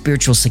mystical and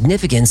spiritual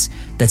significance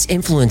that's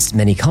influenced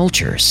many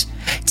cultures,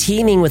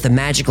 teeming with a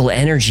magical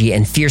energy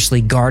and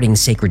fiercely guarding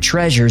sacred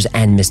treasures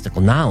and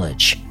mystical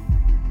knowledge.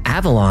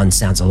 Avalon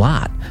sounds a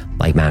lot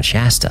like Mount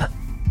Shasta.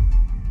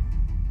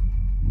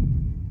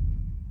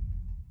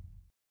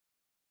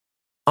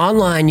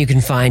 Online, you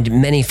can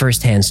find many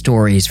first-hand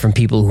stories from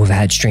people who have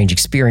had strange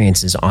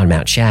experiences on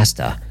Mount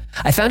Shasta.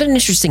 I found an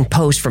interesting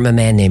post from a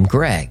man named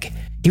Greg.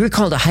 He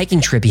recalled a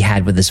hiking trip he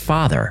had with his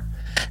father.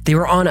 They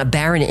were on a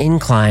barren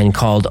incline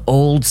called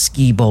Old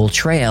Ski Bowl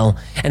Trail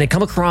and had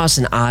come across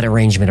an odd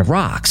arrangement of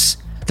rocks.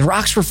 The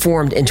rocks were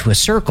formed into a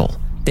circle.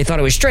 They thought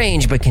it was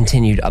strange, but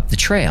continued up the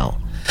trail.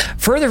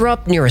 Further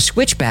up near a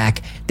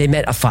switchback, they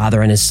met a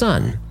father and his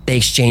son. They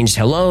exchanged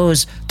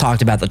hellos,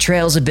 talked about the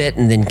trails a bit,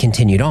 and then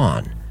continued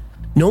on.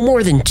 No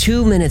more than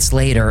 2 minutes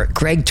later,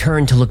 Greg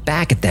turned to look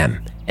back at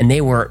them, and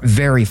they were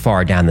very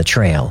far down the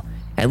trail,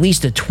 at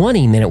least a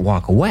 20-minute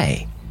walk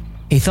away.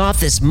 He thought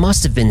this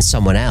must have been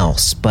someone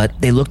else, but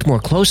they looked more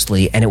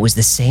closely and it was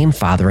the same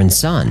father and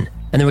son,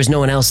 and there was no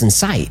one else in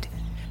sight.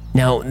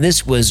 Now,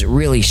 this was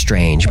really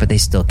strange, but they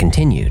still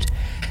continued.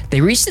 They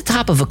reached the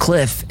top of a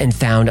cliff and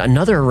found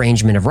another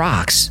arrangement of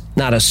rocks,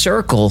 not a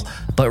circle,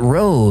 but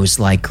rows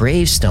like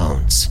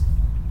gravestones.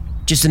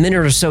 Just a minute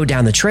or so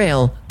down the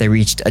trail, they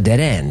reached a dead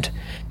end.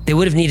 They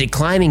would have needed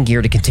climbing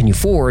gear to continue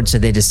forward, so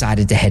they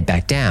decided to head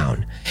back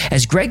down.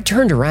 As Greg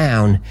turned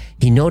around,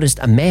 he noticed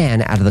a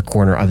man out of the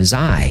corner of his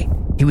eye.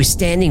 He was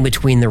standing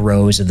between the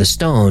rows of the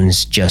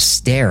stones, just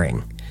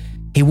staring.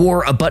 He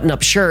wore a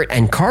button-up shirt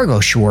and cargo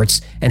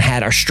shorts and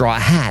had a straw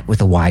hat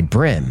with a wide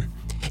brim.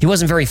 He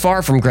wasn't very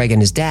far from Greg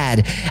and his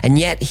dad, and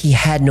yet he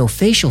had no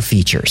facial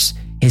features.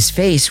 His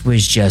face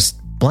was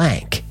just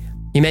blank.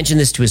 He mentioned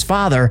this to his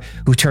father,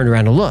 who turned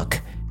around to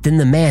look. Then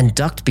the man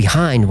ducked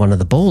behind one of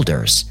the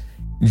boulders.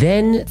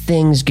 Then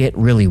things get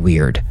really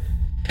weird.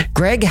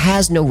 Greg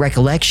has no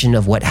recollection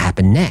of what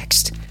happened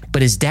next,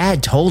 but his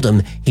dad told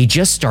him he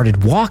just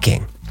started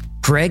walking.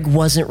 Greg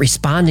wasn't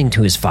responding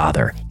to his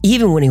father,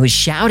 even when he was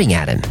shouting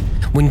at him.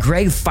 When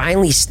Greg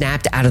finally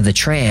snapped out of the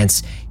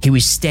trance, he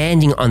was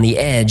standing on the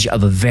edge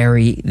of a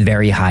very,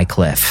 very high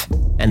cliff,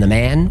 and the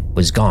man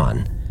was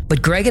gone.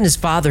 But Greg and his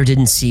father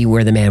didn't see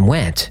where the man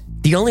went.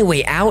 The only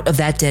way out of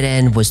that dead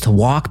end was to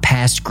walk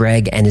past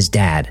Greg and his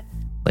dad,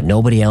 but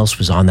nobody else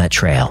was on that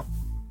trail.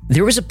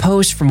 There was a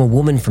post from a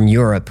woman from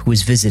Europe who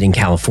was visiting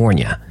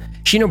California.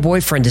 She and her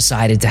boyfriend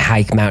decided to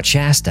hike Mount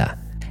Shasta.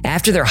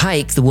 After their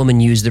hike, the woman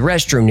used the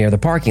restroom near the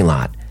parking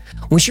lot.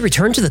 When she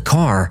returned to the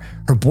car,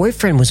 her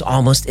boyfriend was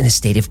almost in a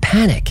state of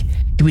panic.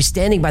 He was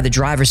standing by the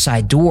driver's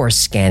side door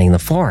scanning the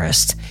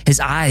forest,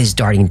 his eyes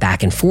darting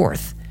back and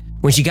forth.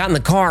 When she got in the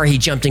car, he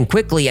jumped in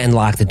quickly and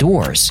locked the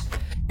doors.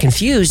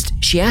 Confused,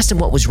 she asked him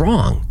what was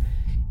wrong.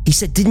 He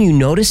said, "Didn't you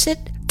notice it?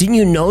 Didn't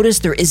you notice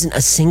there isn't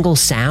a single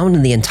sound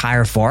in the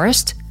entire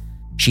forest?"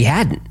 She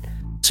hadn't,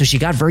 so she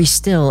got very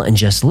still and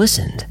just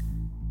listened.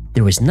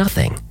 There was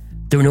nothing.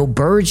 There were no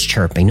birds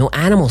chirping, no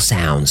animal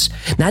sounds,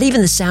 not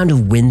even the sound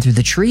of wind through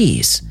the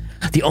trees.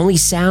 The only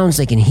sounds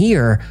they can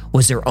hear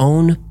was their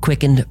own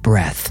quickened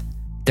breath.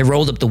 They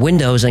rolled up the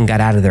windows and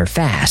got out of there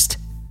fast.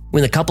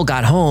 When the couple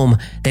got home,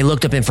 they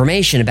looked up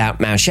information about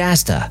Mount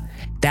Shasta.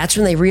 That's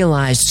when they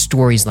realized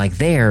stories like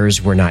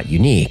theirs were not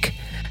unique.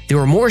 There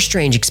were more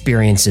strange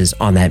experiences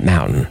on that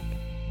mountain.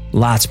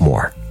 Lots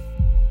more.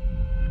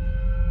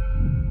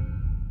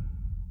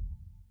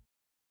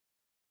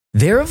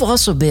 There have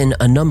also been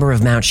a number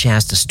of Mount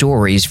Shasta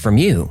stories from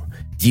you,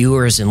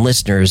 viewers and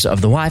listeners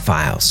of the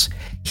Y-Files.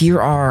 Here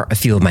are a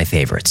few of my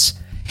favorites.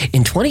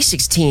 In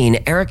 2016,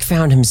 Eric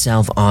found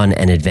himself on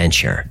an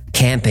adventure,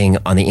 camping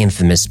on the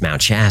infamous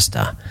Mount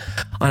Shasta.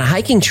 On a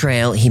hiking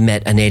trail, he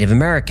met a Native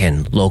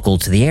American local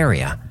to the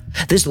area.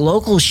 This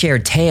local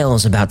shared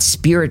tales about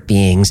spirit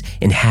beings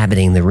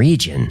inhabiting the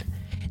region.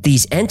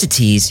 These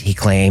entities, he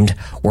claimed,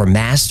 were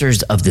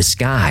masters of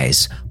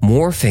disguise,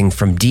 morphing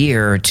from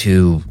deer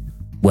to,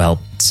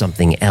 well,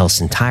 something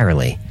else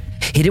entirely.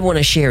 He didn't want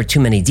to share too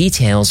many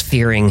details,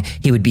 fearing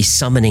he would be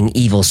summoning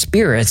evil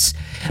spirits,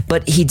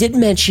 but he did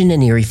mention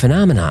an eerie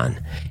phenomenon: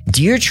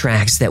 deer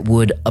tracks that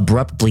would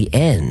abruptly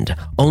end,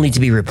 only to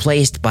be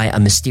replaced by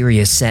a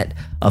mysterious set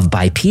of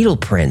bipedal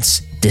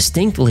prints,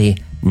 distinctly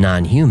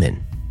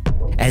non-human.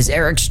 As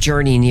Eric's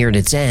journey neared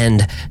its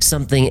end,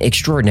 something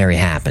extraordinary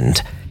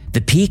happened.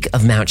 The peak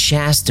of Mount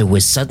Shasta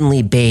was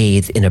suddenly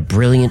bathed in a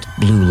brilliant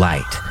blue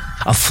light,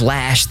 a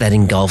flash that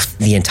engulfed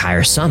the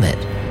entire summit.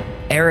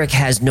 Eric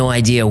has no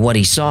idea what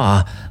he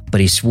saw,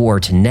 but he swore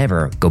to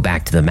never go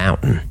back to the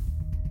mountain.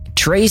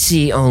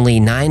 Tracy, only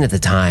 9 at the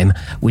time,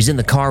 was in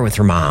the car with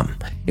her mom.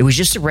 It was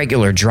just a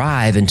regular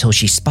drive until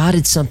she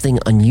spotted something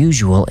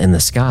unusual in the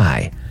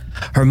sky.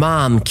 Her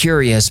mom,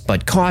 curious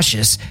but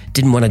cautious,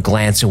 didn't want to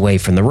glance away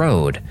from the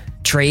road.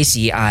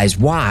 Tracy, eyes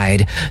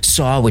wide,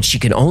 saw what she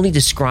could only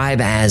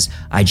describe as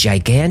a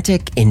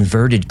gigantic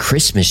inverted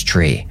Christmas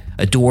tree,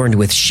 adorned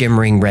with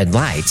shimmering red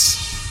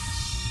lights.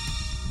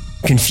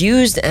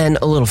 Confused and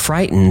a little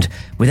frightened,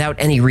 without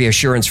any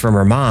reassurance from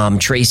her mom,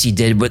 Tracy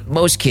did what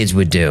most kids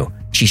would do.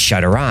 She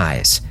shut her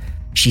eyes.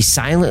 She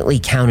silently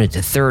counted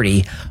to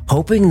 30,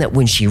 hoping that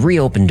when she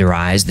reopened her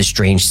eyes, the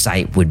strange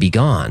sight would be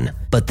gone.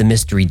 But the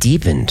mystery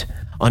deepened.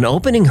 On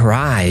opening her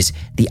eyes,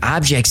 the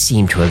object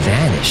seemed to have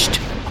vanished,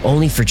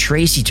 only for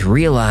Tracy to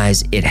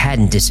realize it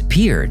hadn't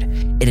disappeared.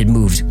 It had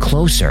moved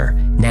closer,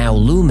 now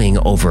looming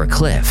over a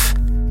cliff.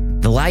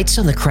 The lights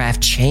on the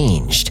craft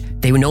changed.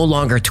 They were no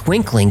longer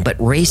twinkling, but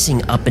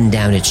racing up and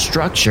down its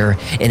structure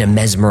in a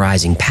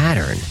mesmerizing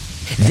pattern.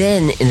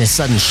 Then, in a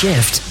sudden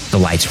shift, the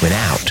lights went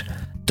out.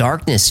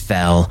 Darkness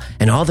fell,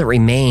 and all that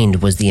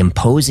remained was the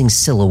imposing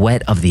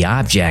silhouette of the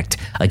object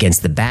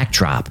against the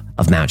backdrop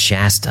of Mount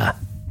Shasta.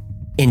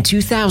 In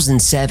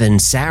 2007,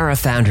 Sarah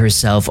found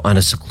herself on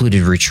a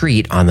secluded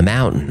retreat on the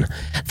mountain.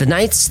 The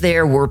nights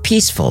there were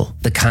peaceful,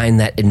 the kind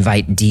that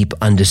invite deep,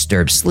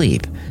 undisturbed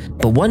sleep.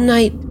 But one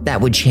night,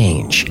 that would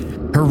change.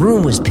 Her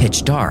room was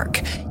pitch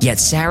dark, yet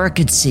Sarah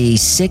could see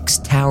 6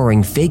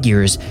 towering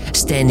figures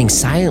standing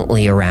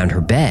silently around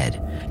her bed.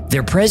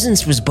 Their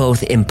presence was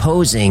both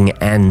imposing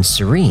and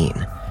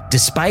serene.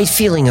 Despite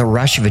feeling a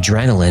rush of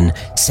adrenaline,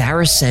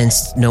 Sarah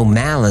sensed no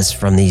malice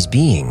from these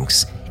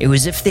beings. It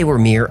was as if they were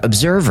mere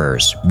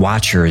observers,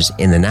 watchers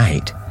in the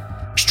night.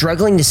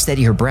 Struggling to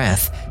steady her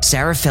breath,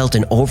 Sarah felt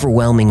an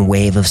overwhelming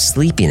wave of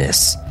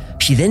sleepiness.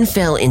 She then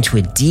fell into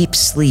a deep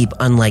sleep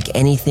unlike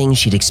anything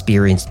she'd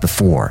experienced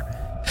before.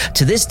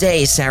 To this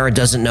day, Sarah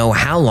doesn't know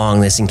how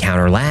long this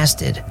encounter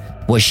lasted.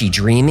 Was she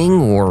dreaming,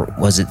 or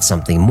was it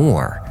something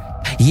more?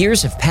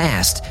 Years have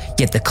passed,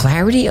 yet the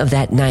clarity of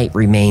that night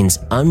remains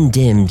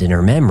undimmed in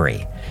her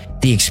memory.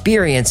 The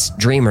experience,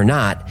 dream or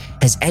not,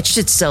 has etched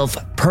itself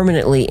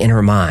permanently in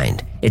her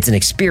mind. It's an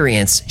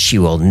experience she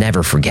will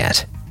never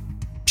forget.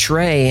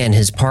 Trey and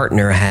his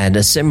partner had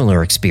a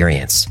similar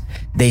experience.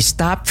 They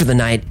stopped for the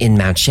night in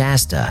Mount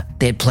Shasta.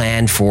 They had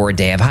planned for a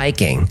day of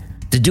hiking.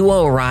 The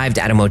duo arrived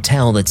at a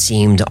motel that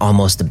seemed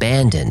almost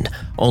abandoned,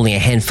 only a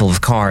handful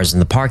of cars in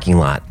the parking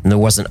lot, and there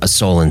wasn't a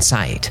soul in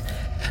sight.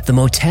 The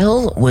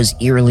motel was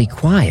eerily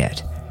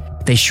quiet.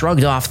 They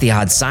shrugged off the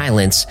odd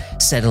silence,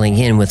 settling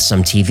in with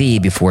some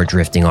TV before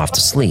drifting off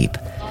to sleep.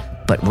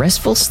 But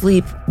restful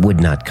sleep would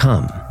not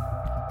come.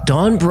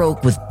 Dawn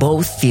broke with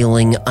both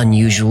feeling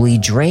unusually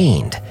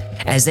drained.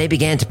 As they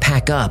began to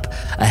pack up,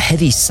 a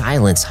heavy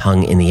silence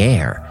hung in the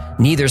air.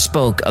 Neither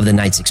spoke of the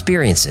night's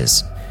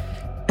experiences.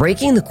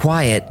 Breaking the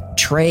quiet,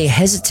 Trey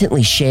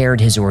hesitantly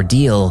shared his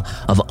ordeal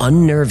of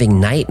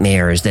unnerving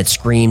nightmares that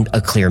screamed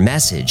a clear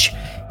message.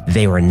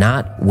 They were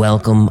not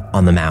welcome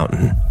on the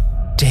mountain.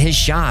 To his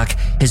shock,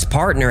 his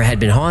partner had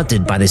been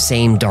haunted by the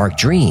same dark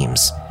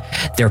dreams.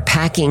 Their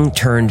packing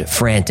turned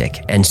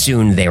frantic, and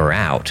soon they were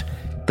out,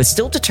 but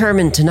still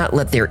determined to not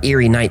let their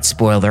eerie night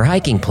spoil their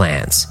hiking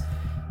plans.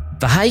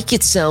 The hike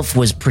itself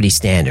was pretty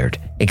standard,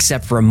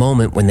 except for a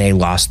moment when they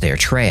lost their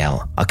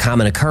trail, a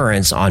common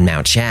occurrence on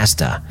Mount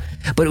Shasta.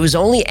 But it was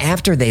only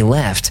after they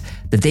left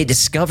that they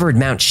discovered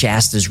Mount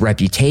Shasta's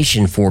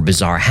reputation for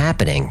bizarre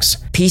happenings,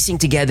 piecing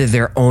together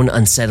their own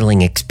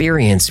unsettling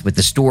experience with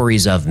the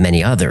stories of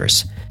many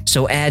others.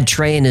 So add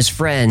Trey and his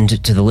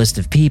friend to the list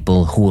of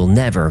people who will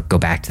never go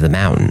back to the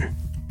mountain.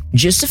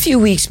 Just a few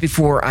weeks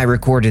before I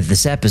recorded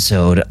this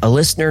episode, a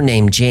listener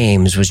named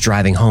James was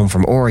driving home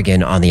from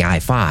Oregon on the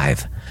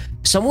I-5.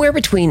 Somewhere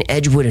between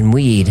Edgewood and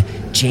Weed,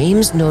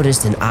 James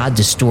noticed an odd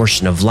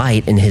distortion of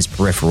light in his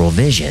peripheral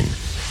vision.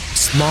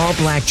 Small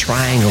black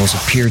triangles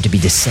appeared to be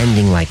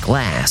descending like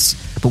glass,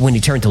 but when he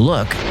turned to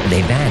look,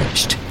 they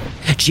vanished.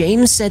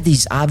 James said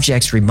these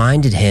objects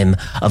reminded him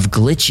of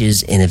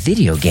glitches in a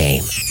video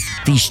game.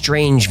 These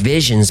strange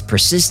visions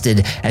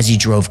persisted as he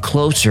drove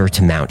closer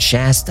to Mount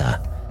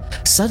Shasta.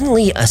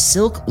 Suddenly, a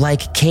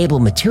silk-like cable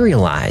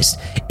materialized,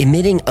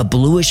 emitting a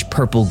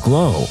bluish-purple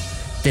glow.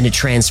 Then it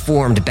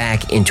transformed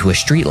back into a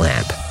street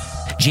lamp.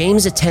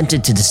 James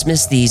attempted to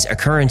dismiss these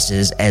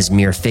occurrences as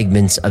mere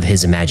figments of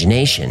his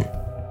imagination.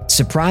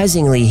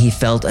 Surprisingly, he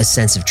felt a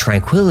sense of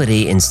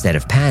tranquility instead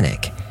of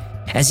panic.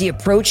 As he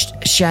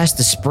approached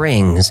Shasta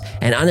Springs,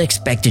 an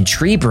unexpected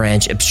tree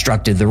branch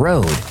obstructed the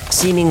road,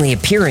 seemingly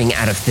appearing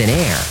out of thin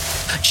air.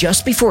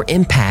 Just before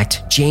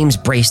impact, James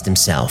braced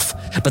himself,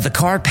 but the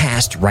car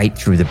passed right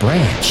through the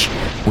branch,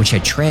 which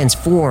had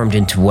transformed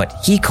into what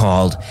he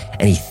called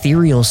an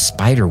ethereal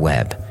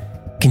spiderweb.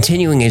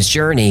 Continuing his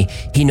journey,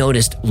 he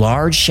noticed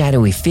large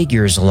shadowy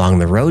figures along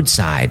the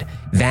roadside,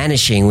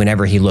 vanishing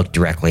whenever he looked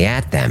directly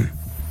at them.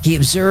 He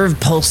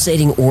observed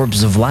pulsating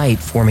orbs of light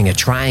forming a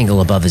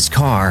triangle above his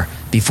car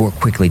before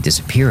quickly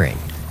disappearing.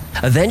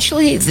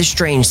 Eventually, the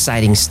strange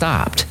sighting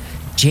stopped.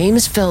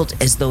 James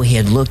felt as though he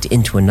had looked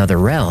into another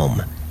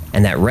realm,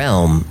 and that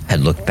realm had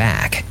looked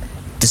back.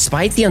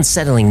 Despite the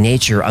unsettling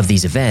nature of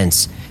these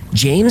events,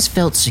 James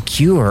felt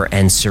secure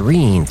and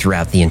serene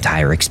throughout the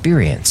entire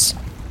experience.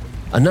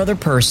 Another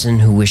person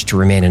who wished to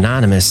remain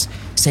anonymous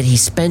said he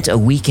spent a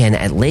weekend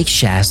at Lake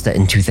Shasta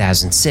in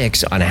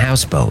 2006 on a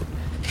houseboat.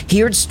 He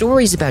heard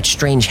stories about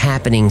strange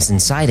happenings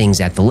and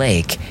sightings at the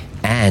lake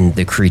and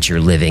the creature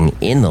living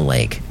in the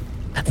lake.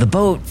 The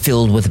boat,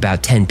 filled with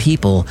about 10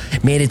 people,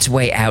 made its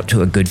way out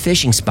to a good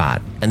fishing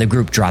spot, and the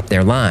group dropped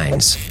their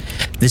lines.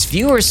 This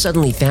viewer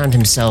suddenly found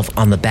himself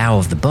on the bow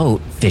of the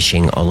boat,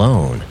 fishing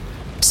alone.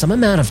 Some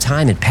amount of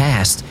time had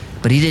passed,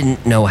 but he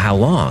didn't know how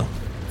long.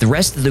 The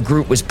rest of the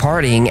group was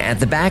partying at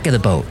the back of the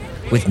boat,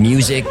 with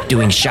music,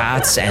 doing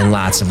shots, and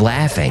lots of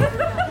laughing.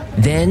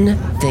 Then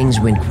things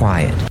went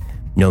quiet.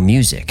 No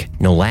music,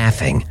 no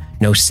laughing,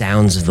 no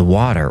sounds of the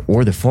water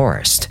or the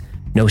forest,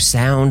 no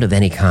sound of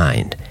any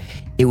kind.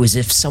 It was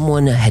as if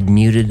someone had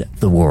muted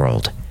the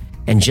world.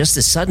 And just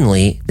as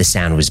suddenly, the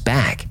sound was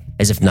back,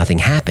 as if nothing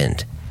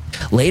happened.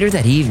 Later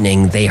that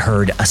evening, they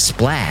heard a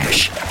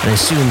splash and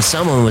assumed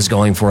someone was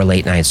going for a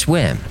late-night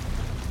swim.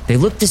 They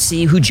looked to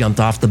see who jumped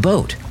off the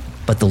boat,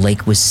 but the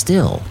lake was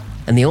still,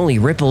 and the only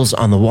ripples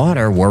on the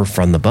water were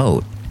from the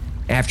boat.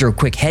 After a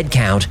quick head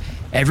count,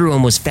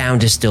 everyone was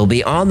found to still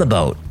be on the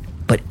boat,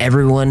 but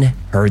everyone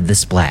heard the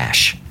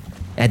splash.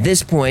 At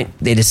this point,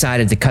 they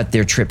decided to cut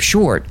their trip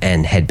short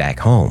and head back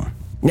home.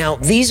 Now,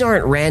 these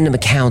aren't random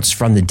accounts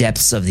from the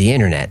depths of the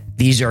internet.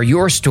 These are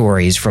your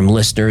stories from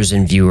listeners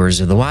and viewers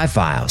of the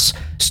Y-Files,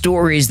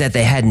 stories that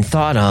they hadn't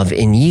thought of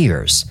in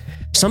years.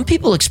 Some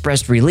people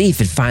expressed relief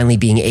at finally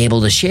being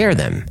able to share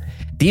them.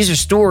 These are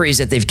stories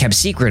that they've kept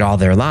secret all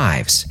their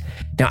lives.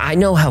 Now, I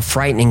know how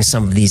frightening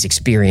some of these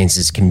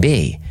experiences can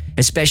be,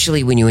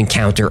 especially when you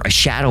encounter a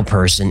shadow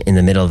person in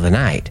the middle of the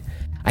night.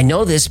 I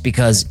know this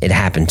because it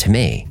happened to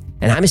me,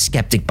 and I'm a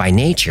skeptic by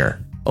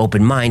nature.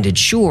 Open-minded,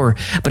 sure,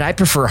 but I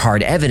prefer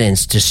hard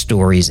evidence to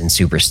stories and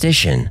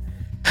superstition.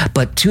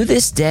 But to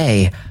this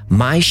day,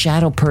 my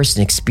shadow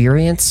person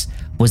experience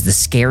was the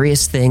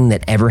scariest thing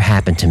that ever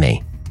happened to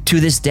me. To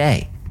this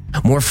day,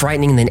 more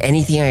frightening than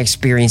anything I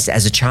experienced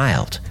as a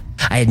child.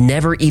 I had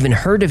never even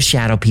heard of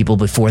shadow people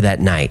before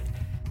that night.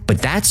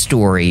 But that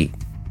story,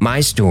 my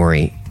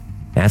story,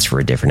 that's for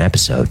a different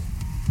episode.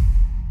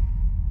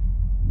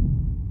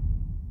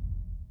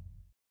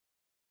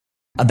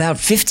 About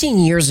 15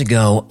 years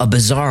ago, a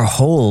bizarre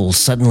hole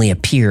suddenly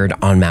appeared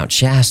on Mount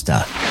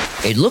Shasta.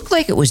 It looked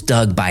like it was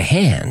dug by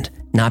hand,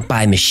 not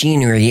by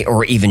machinery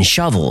or even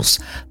shovels,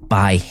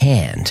 by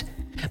hand.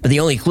 But the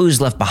only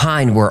clues left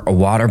behind were a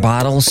water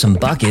bottle, some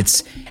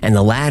buckets, and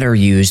the ladder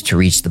used to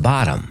reach the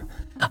bottom.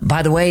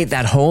 By the way,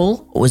 that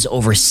hole was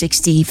over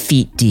 60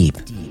 feet deep.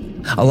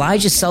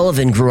 Elijah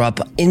Sullivan grew up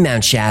in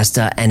Mount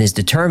Shasta and is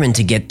determined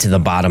to get to the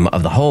bottom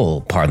of the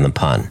hole, pardon the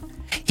pun.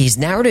 He's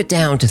narrowed it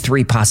down to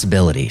 3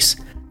 possibilities.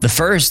 The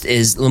first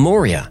is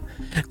Lemuria.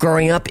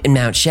 Growing up in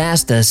Mount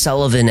Shasta,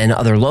 Sullivan and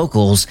other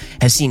locals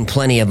have seen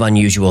plenty of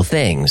unusual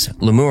things,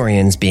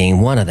 Lemurians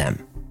being one of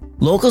them.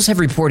 Locals have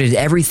reported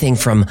everything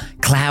from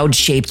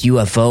cloud-shaped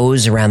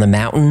UFOs around the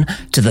mountain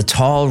to the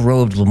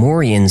tall-robed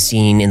Lemurians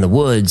seen in the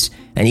woods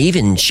and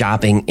even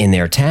shopping in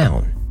their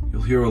town.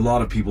 You'll hear a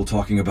lot of people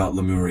talking about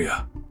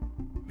Lemuria,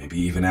 maybe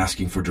even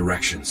asking for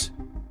directions.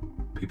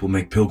 People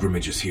make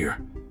pilgrimages here.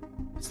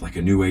 It's like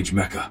a New Age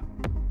Mecca.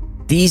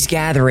 These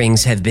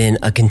gatherings have been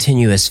a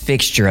continuous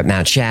fixture at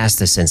Mount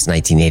Shasta since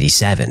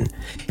 1987.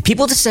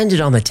 People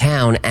descended on the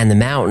town and the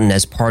mountain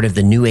as part of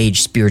the New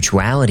Age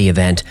spirituality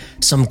event,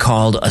 some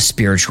called a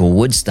spiritual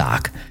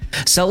Woodstock.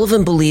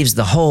 Sullivan believes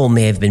the hole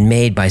may have been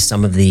made by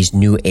some of these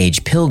New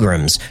Age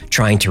pilgrims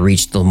trying to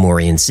reach the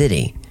Lemurian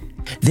city.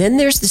 Then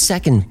there's the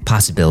second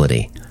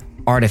possibility,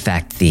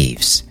 artifact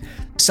thieves.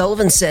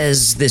 Sullivan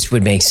says this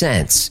would make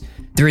sense.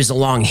 There is a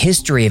long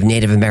history of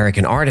Native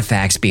American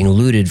artifacts being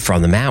looted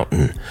from the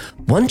mountain.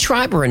 One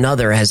tribe or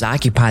another has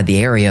occupied the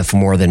area for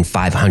more than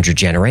 500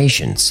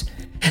 generations.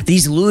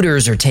 These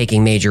looters are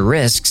taking major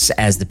risks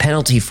as the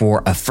penalty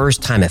for a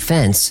first-time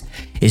offense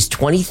is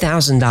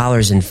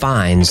 $20,000 in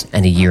fines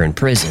and a year in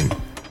prison.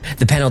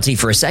 The penalty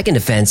for a second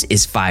offense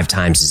is 5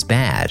 times as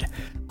bad.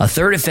 A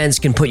third offense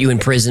can put you in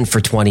prison for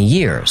 20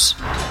 years.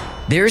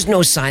 There's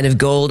no sign of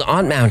gold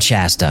on Mount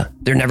Shasta.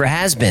 There never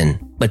has been,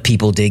 but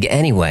people dig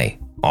anyway.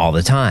 All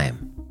the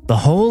time. The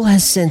hole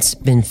has since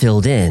been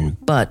filled in,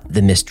 but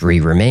the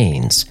mystery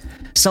remains.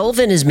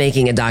 Sullivan is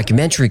making a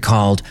documentary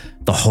called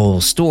The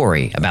Hole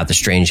Story about the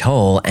strange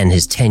hole and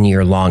his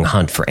 10-year-long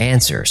hunt for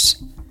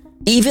answers.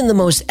 Even the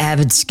most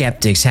avid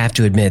skeptics have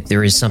to admit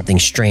there is something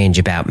strange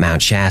about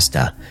Mount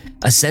Shasta.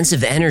 A sense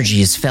of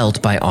energy is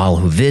felt by all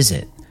who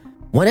visit.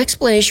 One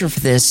explanation for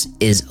this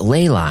is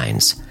ley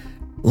lines.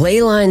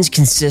 Ley lines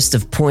consist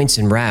of points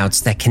and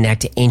routes that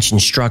connect to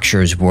ancient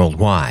structures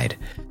worldwide.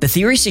 The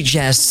theory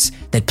suggests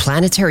that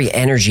planetary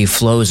energy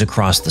flows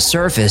across the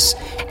surface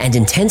and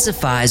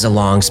intensifies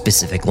along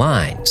specific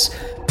lines.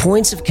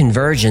 Points of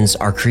convergence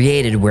are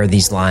created where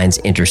these lines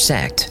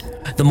intersect.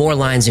 The more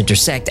lines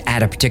intersect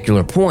at a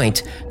particular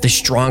point, the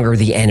stronger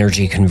the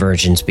energy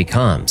convergence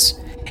becomes.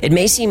 It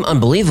may seem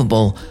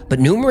unbelievable, but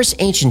numerous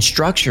ancient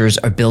structures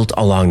are built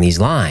along these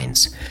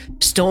lines.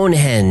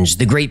 Stonehenge,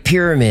 the Great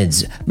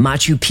Pyramids,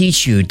 Machu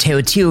Picchu,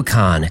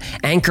 Teotihuacan,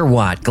 Angkor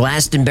Wat,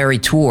 Glastonbury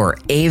Tor,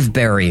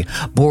 Avebury,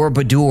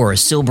 Borobudur,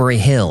 Silbury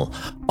Hill,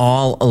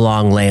 all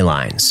along ley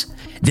lines.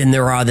 Then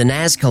there are the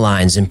Nazca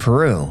lines in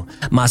Peru,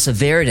 Masa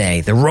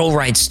Verde, the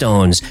Rollright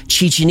Stones,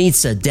 Chichen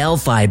Itza,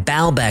 Delphi,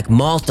 Baalbek,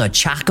 Malta,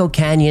 Chaco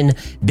Canyon,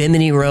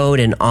 Bimini Road,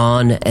 and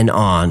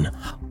on,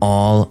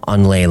 all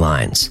on ley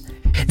lines.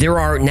 There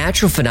are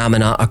natural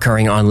phenomena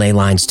occurring on ley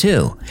lines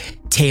too.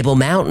 Table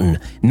Mountain,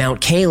 Mount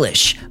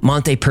Kalish,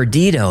 Monte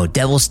Perdido,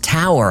 Devil's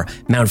Tower,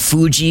 Mount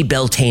Fuji,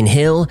 Beltane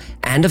Hill,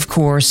 and of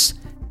course,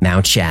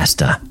 Mount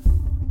Shasta.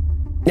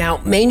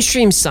 Now,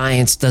 mainstream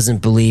science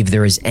doesn't believe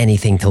there is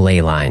anything to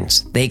ley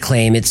lines. They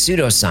claim it's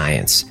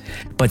pseudoscience.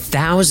 But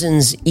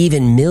thousands,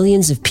 even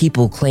millions of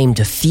people claim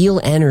to feel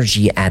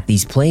energy at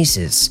these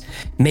places.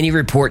 Many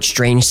report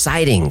strange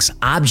sightings,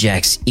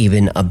 objects,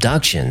 even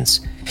abductions.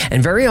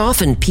 And very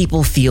often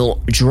people feel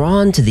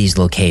drawn to these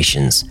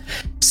locations.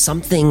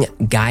 Something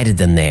guided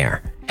them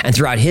there. And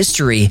throughout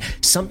history,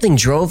 something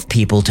drove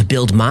people to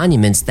build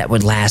monuments that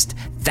would last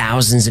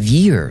thousands of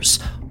years,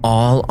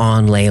 all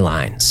on ley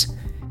lines.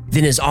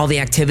 Then is all the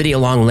activity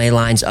along ley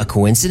lines a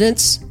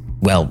coincidence?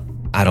 Well,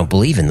 I don't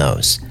believe in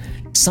those.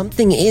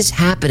 Something is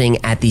happening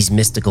at these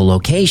mystical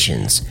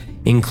locations,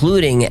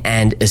 including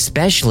and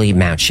especially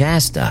Mount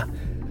Shasta.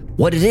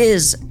 What it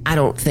is, I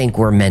don't think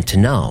we're meant to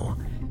know.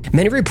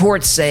 Many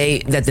reports say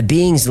that the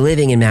beings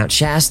living in Mount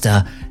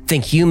Shasta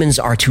think humans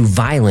are too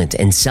violent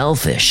and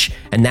selfish,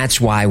 and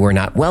that's why we're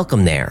not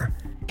welcome there.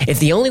 If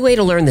the only way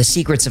to learn the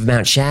secrets of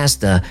Mount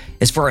Shasta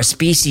is for a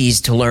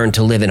species to learn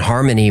to live in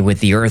harmony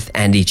with the earth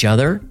and each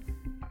other,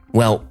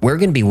 well, we're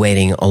going to be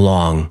waiting a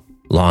long,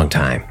 long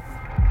time.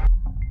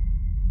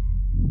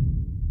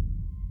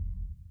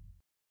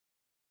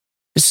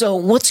 So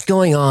what's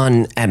going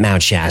on at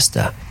Mount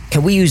Shasta?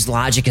 Can we use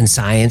logic and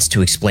science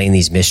to explain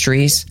these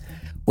mysteries?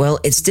 Well,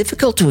 it's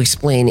difficult to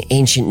explain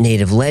ancient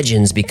native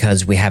legends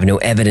because we have no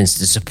evidence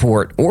to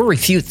support or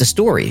refute the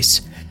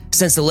stories.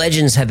 Since the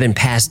legends have been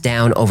passed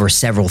down over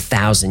several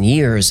thousand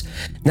years,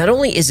 not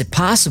only is it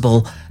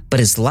possible, but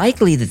it's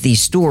likely that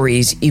these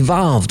stories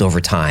evolved over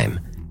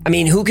time. I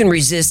mean, who can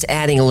resist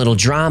adding a little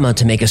drama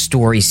to make a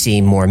story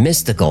seem more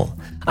mystical?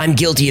 I'm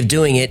guilty of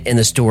doing it in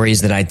the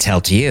stories that I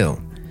tell to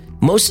you.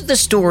 Most of the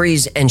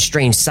stories and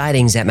strange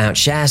sightings at Mount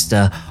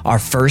Shasta are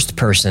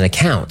first-person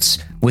accounts,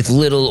 with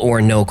little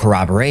or no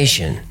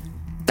corroboration.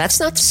 That's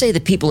not to say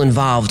the people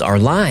involved are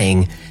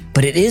lying,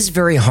 but it is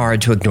very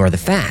hard to ignore the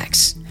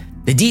facts.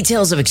 The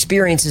details of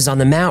experiences on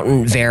the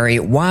mountain vary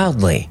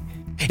wildly.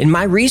 In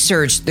my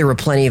research, there were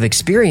plenty of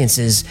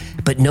experiences,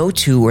 but no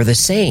two are the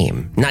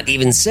same, not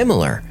even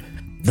similar.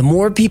 The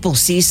more people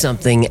see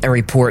something and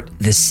report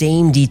the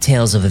same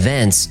details of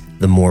events,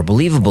 the more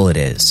believable it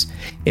is.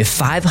 If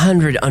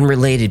 500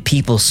 unrelated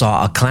people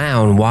saw a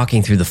clown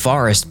walking through the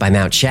forest by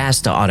Mount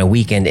Shasta on a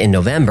weekend in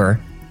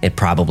November, it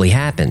probably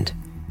happened.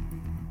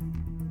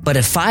 But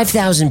if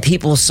 5,000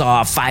 people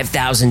saw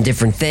 5,000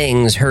 different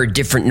things, heard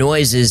different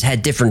noises,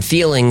 had different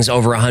feelings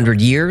over 100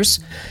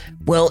 years,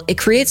 well, it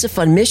creates a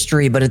fun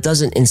mystery, but it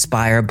doesn't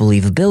inspire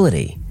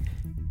believability.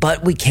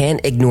 But we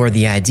can't ignore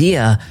the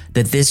idea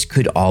that this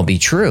could all be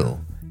true.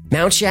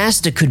 Mount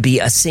Shasta could be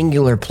a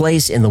singular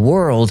place in the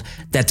world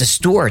that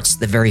distorts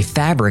the very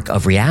fabric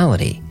of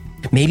reality.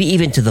 Maybe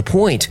even to the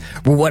point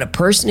where what a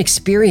person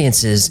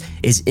experiences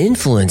is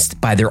influenced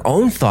by their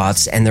own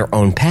thoughts and their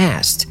own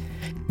past.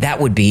 That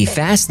would be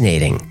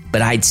fascinating,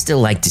 but I'd still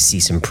like to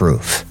see some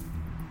proof.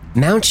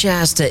 Mount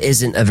Shasta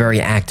isn't a very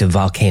active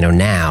volcano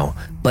now,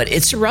 but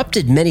it's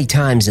erupted many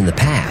times in the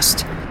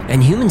past,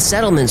 and human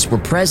settlements were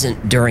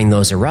present during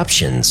those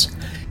eruptions.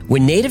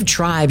 When native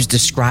tribes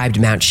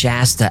described Mount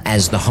Shasta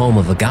as the home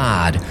of a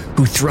god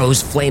who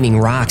throws flaming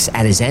rocks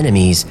at his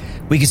enemies,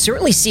 we could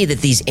certainly see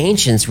that these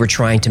ancients were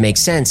trying to make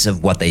sense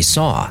of what they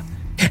saw.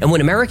 And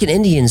when American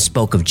Indians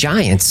spoke of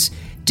giants,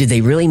 did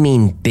they really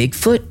mean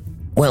Bigfoot?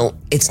 Well,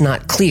 it's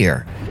not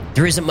clear.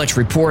 There isn't much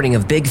reporting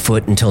of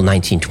Bigfoot until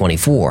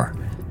 1924.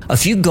 A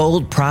few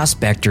gold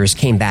prospectors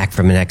came back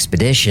from an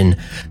expedition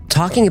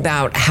talking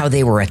about how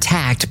they were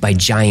attacked by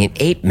giant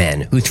ape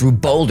men who threw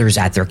boulders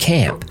at their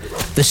camp.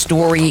 The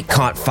story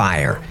caught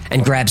fire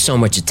and grabbed so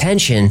much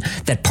attention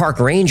that park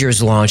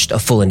rangers launched a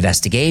full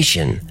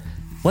investigation.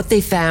 What they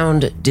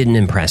found didn't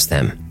impress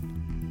them.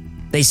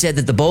 They said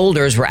that the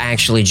boulders were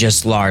actually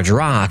just large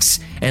rocks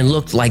and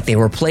looked like they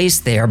were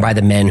placed there by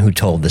the men who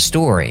told the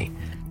story.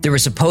 There were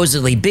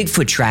supposedly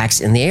Bigfoot tracks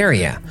in the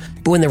area,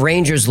 but when the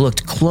rangers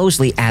looked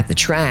closely at the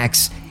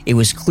tracks, it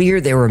was clear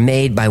they were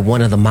made by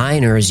one of the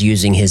miners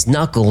using his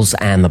knuckles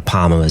and the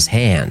palm of his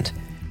hand.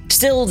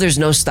 Still, there's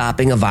no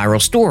stopping a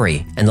viral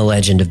story, and the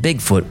legend of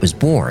Bigfoot was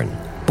born.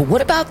 But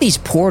what about these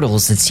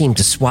portals that seem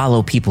to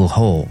swallow people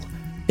whole?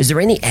 Is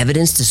there any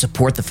evidence to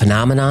support the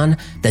phenomenon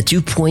that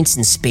 2 points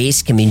in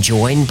space can be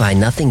joined by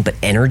nothing but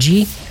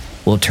energy?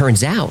 Well, it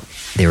turns out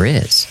there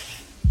is.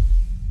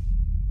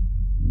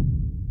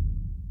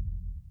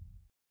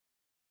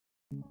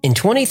 In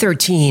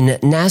 2013,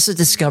 NASA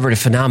discovered a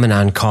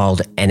phenomenon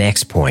called an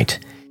X-point.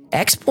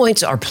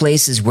 X-points are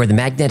places where the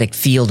magnetic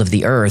field of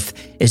the Earth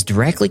is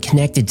directly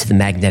connected to the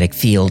magnetic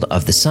field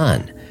of the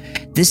Sun.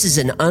 This is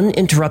an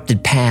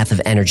uninterrupted path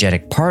of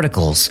energetic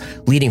particles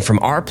leading from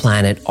our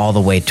planet all the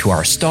way to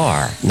our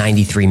star,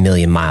 93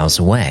 million miles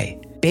away.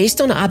 Based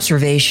on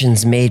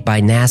observations made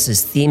by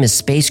NASA's Themis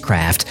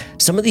spacecraft,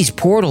 some of these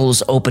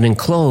portals open and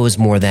close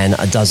more than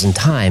a dozen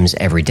times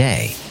every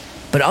day.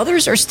 But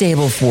others are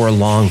stable for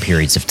long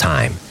periods of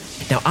time.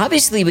 Now,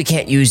 obviously, we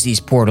can't use these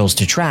portals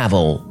to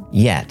travel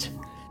yet,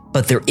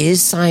 but there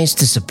is science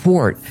to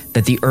support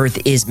that the Earth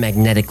is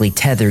magnetically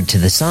tethered to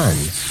the Sun,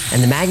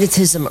 and the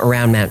magnetism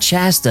around Mount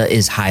Shasta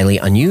is highly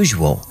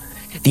unusual.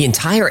 The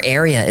entire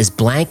area is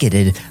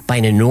blanketed by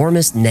an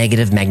enormous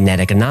negative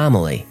magnetic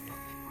anomaly.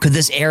 Could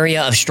this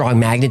area of strong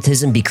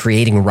magnetism be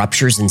creating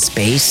ruptures in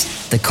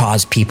space that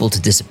cause people to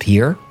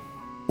disappear?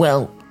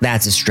 Well,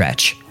 that's a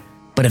stretch.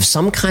 But if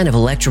some kind of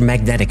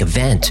electromagnetic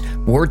event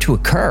were to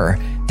occur,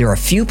 there are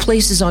few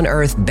places on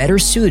Earth better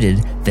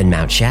suited than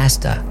Mount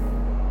Shasta.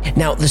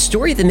 Now, the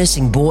story of the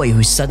missing boy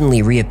who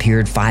suddenly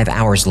reappeared 5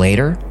 hours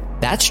later,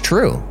 that's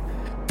true.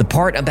 The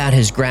part about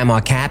his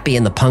grandma Cappy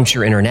and the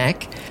puncture in her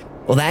neck,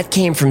 well, that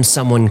came from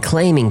someone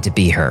claiming to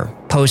be her,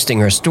 posting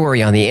her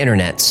story on the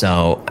internet,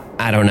 so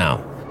I don't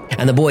know.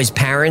 And the boy's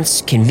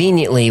parents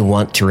conveniently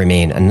want to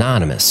remain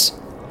anonymous.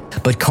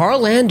 But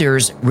Carl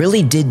Landers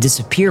really did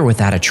disappear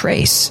without a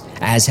trace,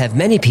 as have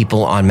many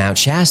people on Mount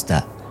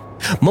Shasta.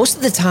 Most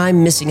of the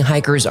time, missing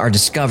hikers are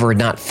discovered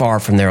not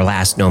far from their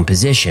last known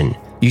position,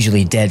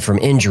 usually dead from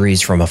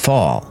injuries from a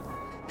fall.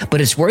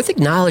 But it's worth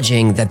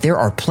acknowledging that there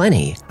are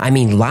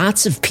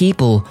lots of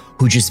people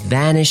who just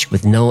vanish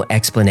with no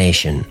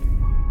explanation.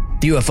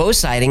 The UFO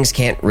sightings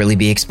can't really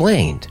be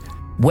explained.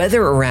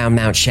 Weather around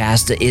Mount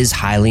Shasta is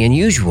highly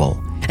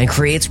unusual and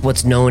creates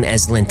what's known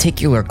as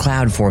lenticular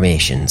cloud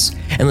formations.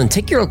 And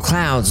lenticular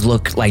clouds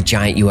look like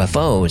giant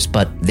UFOs,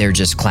 but they're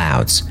just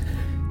clouds.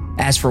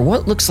 As for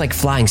what looks like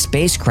flying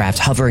spacecraft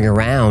hovering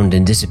around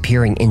and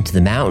disappearing into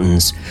the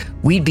mountains,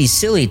 we'd be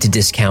silly to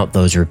discount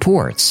those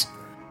reports.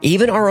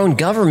 Even our own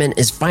government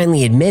is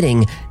finally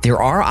admitting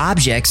there are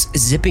objects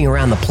zipping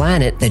around the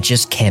planet that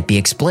just can't be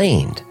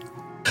explained.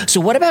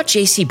 So what about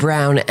J.C.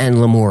 Brown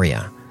and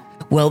Lemuria?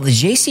 Well, the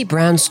J.C.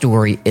 Brown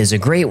story is a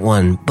great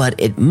one, but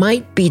it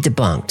might be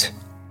debunked.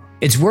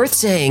 It's worth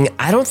saying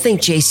I don't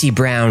think J.C.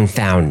 Brown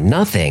found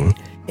nothing.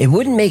 It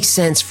wouldn't make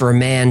sense for a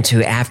man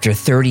to, after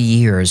 30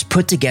 years,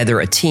 put together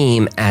a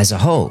team as a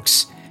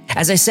hoax.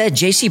 As I said,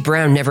 J.C.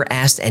 Brown never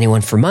asked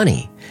anyone for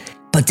money.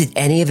 But did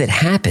any of it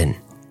happen?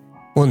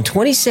 Well, in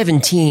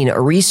 2017, a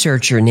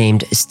researcher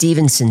named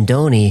Stephen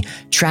Sindoni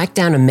tracked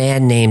down a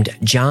man named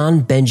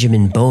John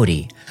Benjamin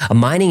Bodie, a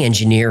mining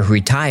engineer who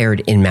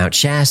retired in Mount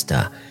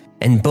Shasta.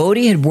 And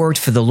Bodie had worked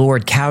for the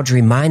Lord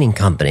Cowdery Mining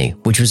Company,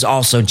 which was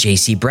also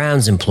J.C.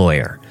 Brown's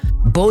employer.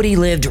 Bodie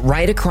lived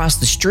right across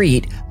the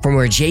street from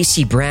where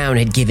J.C. Brown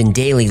had given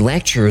daily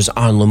lectures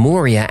on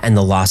Lemuria and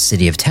the lost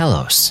city of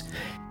Telos.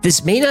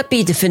 This may not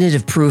be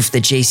definitive proof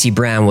that J.C.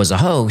 Brown was a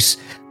hoax,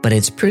 but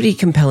it's pretty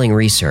compelling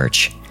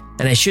research.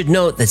 And I should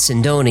note that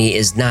Sindoni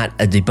is not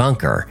a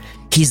debunker.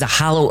 He's a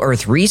Hollow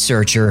Earth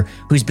researcher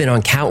who's been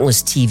on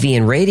countless TV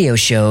and radio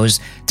shows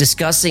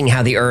discussing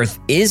how the Earth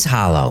is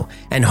hollow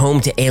and home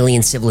to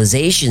alien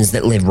civilizations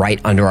that live right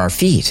under our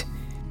feet.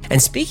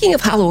 And speaking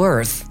of Hollow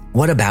Earth,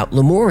 what about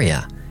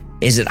Lemuria?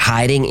 Is it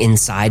hiding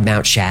inside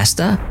Mount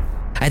Shasta?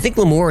 I think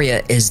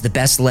Lemuria is the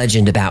best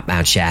legend about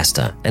Mount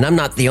Shasta, and I'm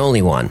not the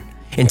only one.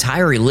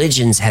 Entire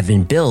religions have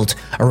been built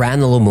around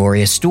the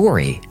Lemuria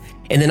story.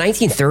 In the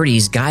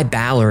 1930s, Guy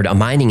Ballard, a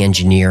mining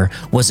engineer,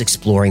 was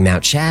exploring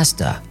Mount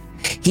Shasta.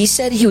 He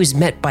said he was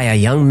met by a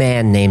young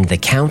man named the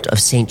Count of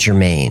Saint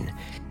Germain.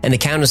 And the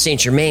Count of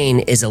Saint Germain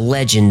is a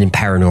legend in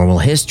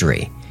paranormal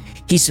history.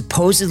 He's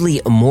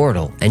supposedly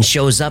immortal and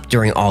shows up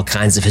during all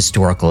kinds of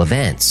historical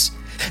events.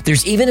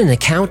 There's even an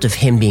account of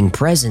him being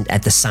present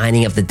at the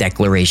signing of the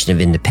Declaration of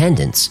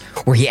Independence,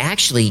 where he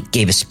actually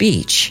gave a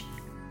speech.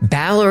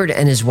 Ballard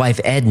and his wife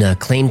Edna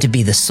claim to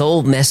be the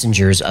sole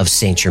messengers of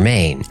Saint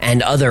Germain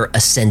and other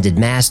ascended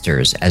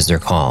masters, as they're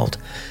called.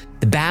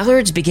 The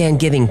Ballards began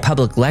giving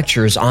public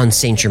lectures on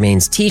Saint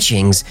Germain's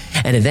teachings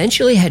and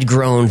eventually had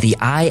grown the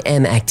I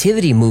Am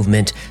activity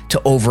movement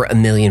to over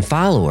 1 million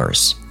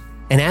followers.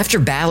 And after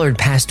Ballard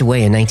passed away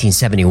in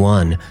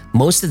 1971,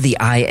 most of the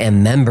I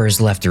Am members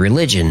left the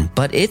religion,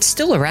 but it's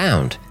still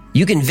around.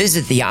 You can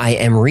visit the I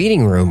Am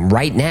reading room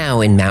right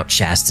now in Mount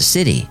Shasta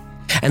City.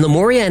 And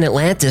Lemuria and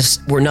Atlantis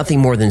were nothing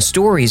more than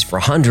stories for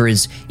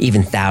hundreds,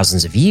 even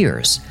thousands of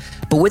years.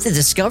 But with the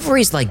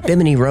discoveries like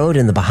Bimini Road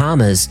in the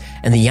Bahamas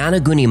and the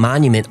Yonaguni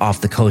Monument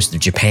off the coast of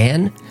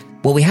Japan,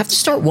 well, we have to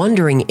start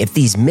wondering if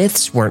these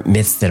myths weren't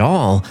myths at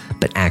all,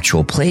 but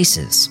actual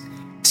places.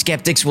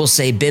 Skeptics will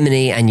say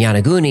Bimini and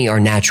Yonaguni are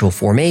natural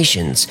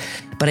formations,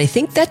 but I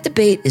think that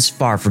debate is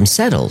far from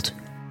settled.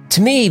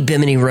 To me,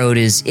 Bimini Road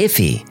is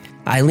iffy.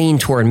 I lean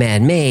toward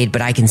man-made,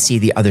 but I can see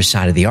the other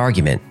side of the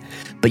argument.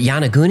 But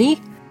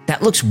Yonaguni?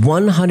 That looks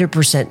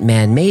 100%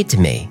 man-made to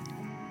me.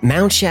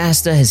 Mount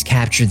Shasta has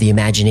captured the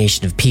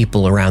imagination of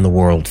people around the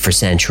world for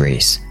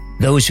centuries.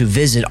 Those who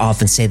visit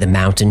often say the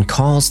mountain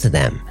calls to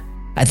them.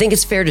 I think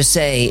it's fair to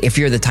say if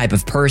you're the type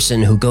of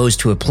person who goes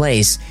to a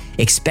place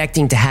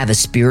expecting to have a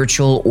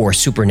spiritual or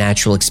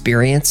supernatural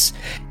experience,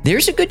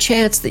 there's a good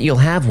chance that you'll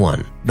have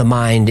one. The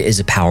mind is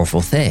a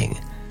powerful thing.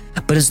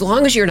 But as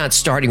long as you're not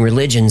starting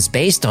religions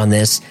based on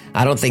this,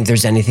 I don't think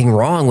there's anything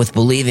wrong with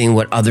believing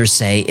what others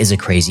say is a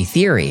crazy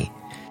theory.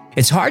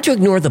 It's hard to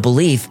ignore the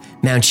belief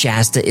Mount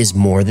Shasta is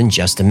more than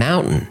just a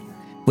mountain.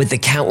 With the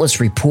countless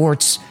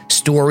reports,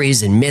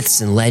 stories, and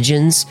myths and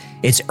legends,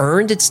 it's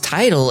earned its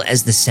title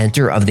as the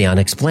center of the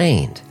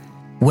unexplained.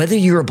 Whether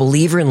you're a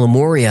believer in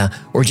Lemuria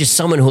or just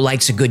someone who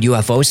likes a good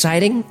UFO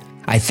sighting,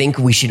 I think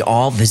we should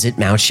all visit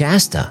Mount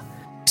Shasta.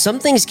 Some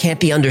things can't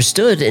be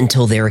understood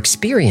until they're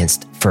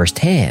experienced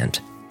firsthand.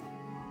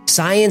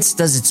 Science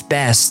does its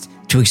best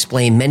to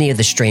explain many of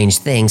the strange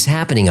things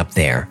happening up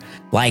there,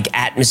 like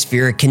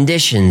atmospheric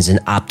conditions and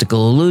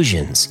optical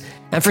illusions.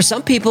 And for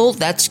some people,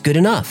 that's good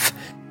enough.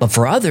 But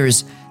for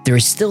others, there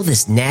is still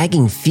this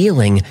nagging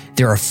feeling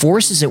there are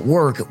forces at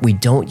work we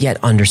don't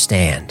yet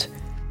understand.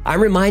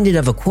 I'm reminded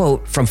of a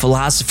quote from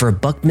philosopher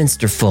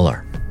Buckminster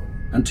Fuller.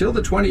 Until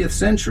the 20th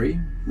century,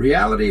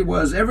 reality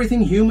was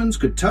everything humans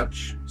could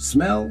touch,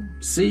 smell,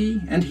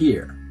 see, and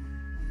hear.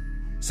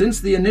 Since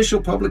the initial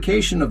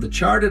publication of the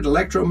charted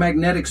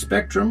electromagnetic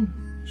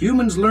spectrum,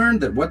 humans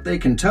learned that what they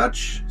can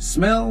touch,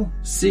 smell,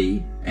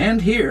 see,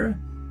 and hear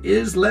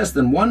is less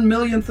than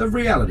 1/1,000,000th of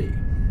reality.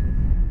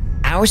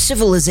 Our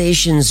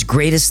civilization's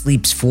greatest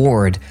leaps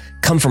forward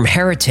come from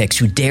heretics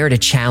who dare to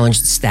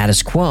challenge the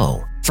status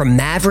quo. From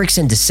mavericks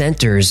and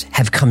dissenters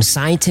have come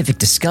scientific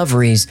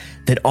discoveries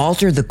that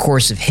altered the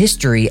course of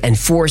history and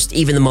forced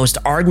even the most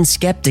ardent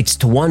skeptics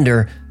to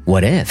wonder,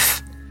 what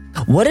if?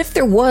 What if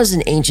there was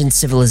an ancient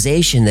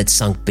civilization that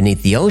sunk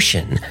beneath the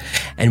ocean?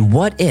 And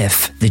what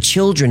if the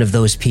children of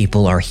those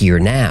people are here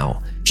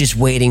now, just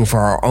waiting for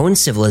our own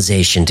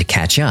civilization to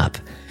catch up?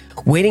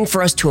 Waiting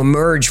for us to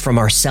emerge from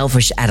our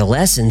selfish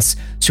adolescence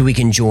so we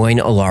can join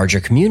a larger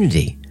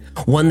community?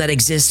 One that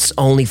exists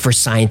only for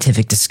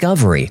scientific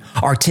discovery,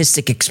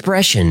 artistic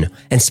expression,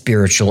 and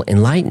spiritual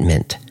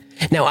enlightenment.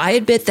 Now, I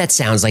admit that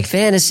sounds like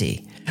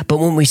fantasy, but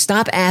when we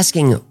stop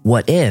asking,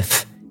 what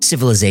if,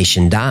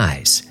 civilization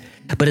dies.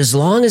 But as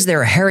long as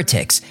there are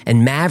heretics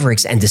and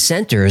mavericks and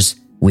dissenters,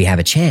 we have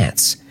a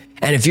chance.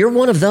 And if you're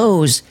one of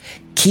those,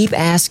 keep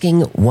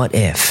asking, what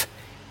if?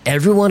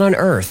 Everyone on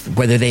Earth,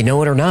 whether they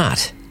know it or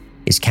not,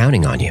 is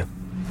counting on you.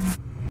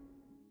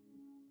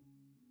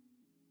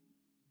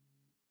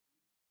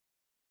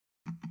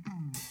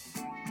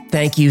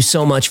 Thank you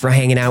so much for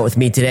hanging out with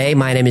me today.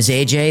 My name is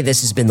AJ.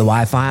 This has been the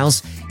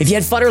Y-Files. If you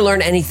had fun or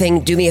learned anything,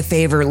 do me a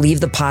favor, leave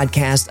the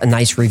podcast a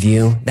nice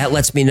review. That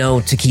lets me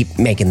know to keep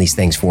making these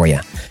things for you.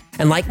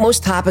 And like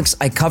most topics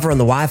I cover on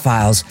the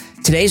Y-Files,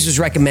 today's was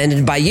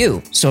recommended by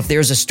you. So if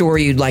there's a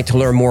story you'd like to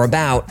learn more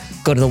about,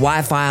 go to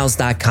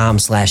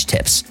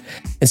theyfiles.com/tips.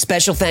 And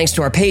special thanks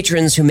to our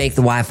patrons who make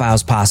the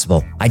Y-Files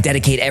possible. I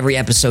dedicate every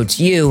episode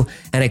to you,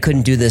 and I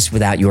couldn't do this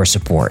without your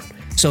support.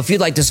 So if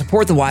you'd like to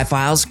support the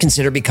Y-Files,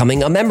 consider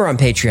becoming a member on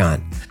Patreon.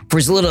 For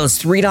as little as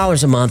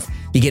 $3 a month,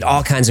 you get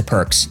all kinds of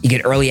perks. You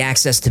get early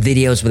access to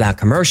videos without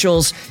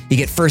commercials. You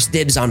get first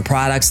dibs on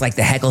products like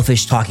the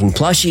Hecklefish Talking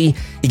Plushie.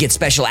 You get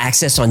special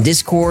access on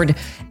Discord.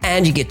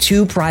 And you get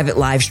 2 private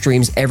live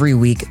streams every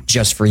week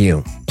just for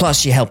you.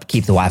 Plus, you help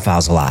keep the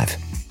Y-Files alive.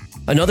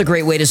 Another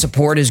great way to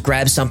support is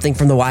grab something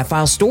from the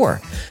Y-Files store.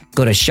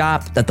 Go to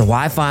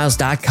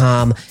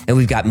shop.theyfiles.com, and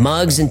we've got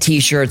mugs and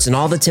t-shirts and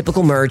all the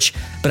typical merch,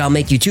 but I'll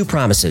make you 2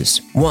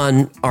 promises.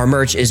 1, our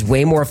merch is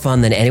way more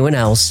fun than anyone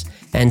else,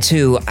 and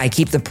 2, I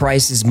keep the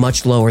prices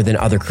much lower than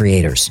other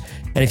creators.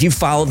 And if you've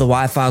followed the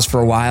Y-Files for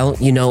a while,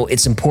 you know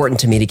it's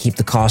important to me to keep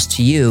the cost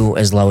to you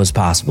as low as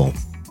possible.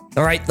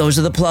 All right, those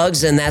are the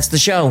plugs, and that's the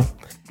show.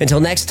 Until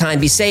next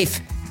time, be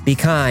safe, be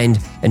kind,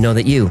 and know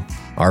that you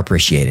are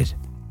appreciated.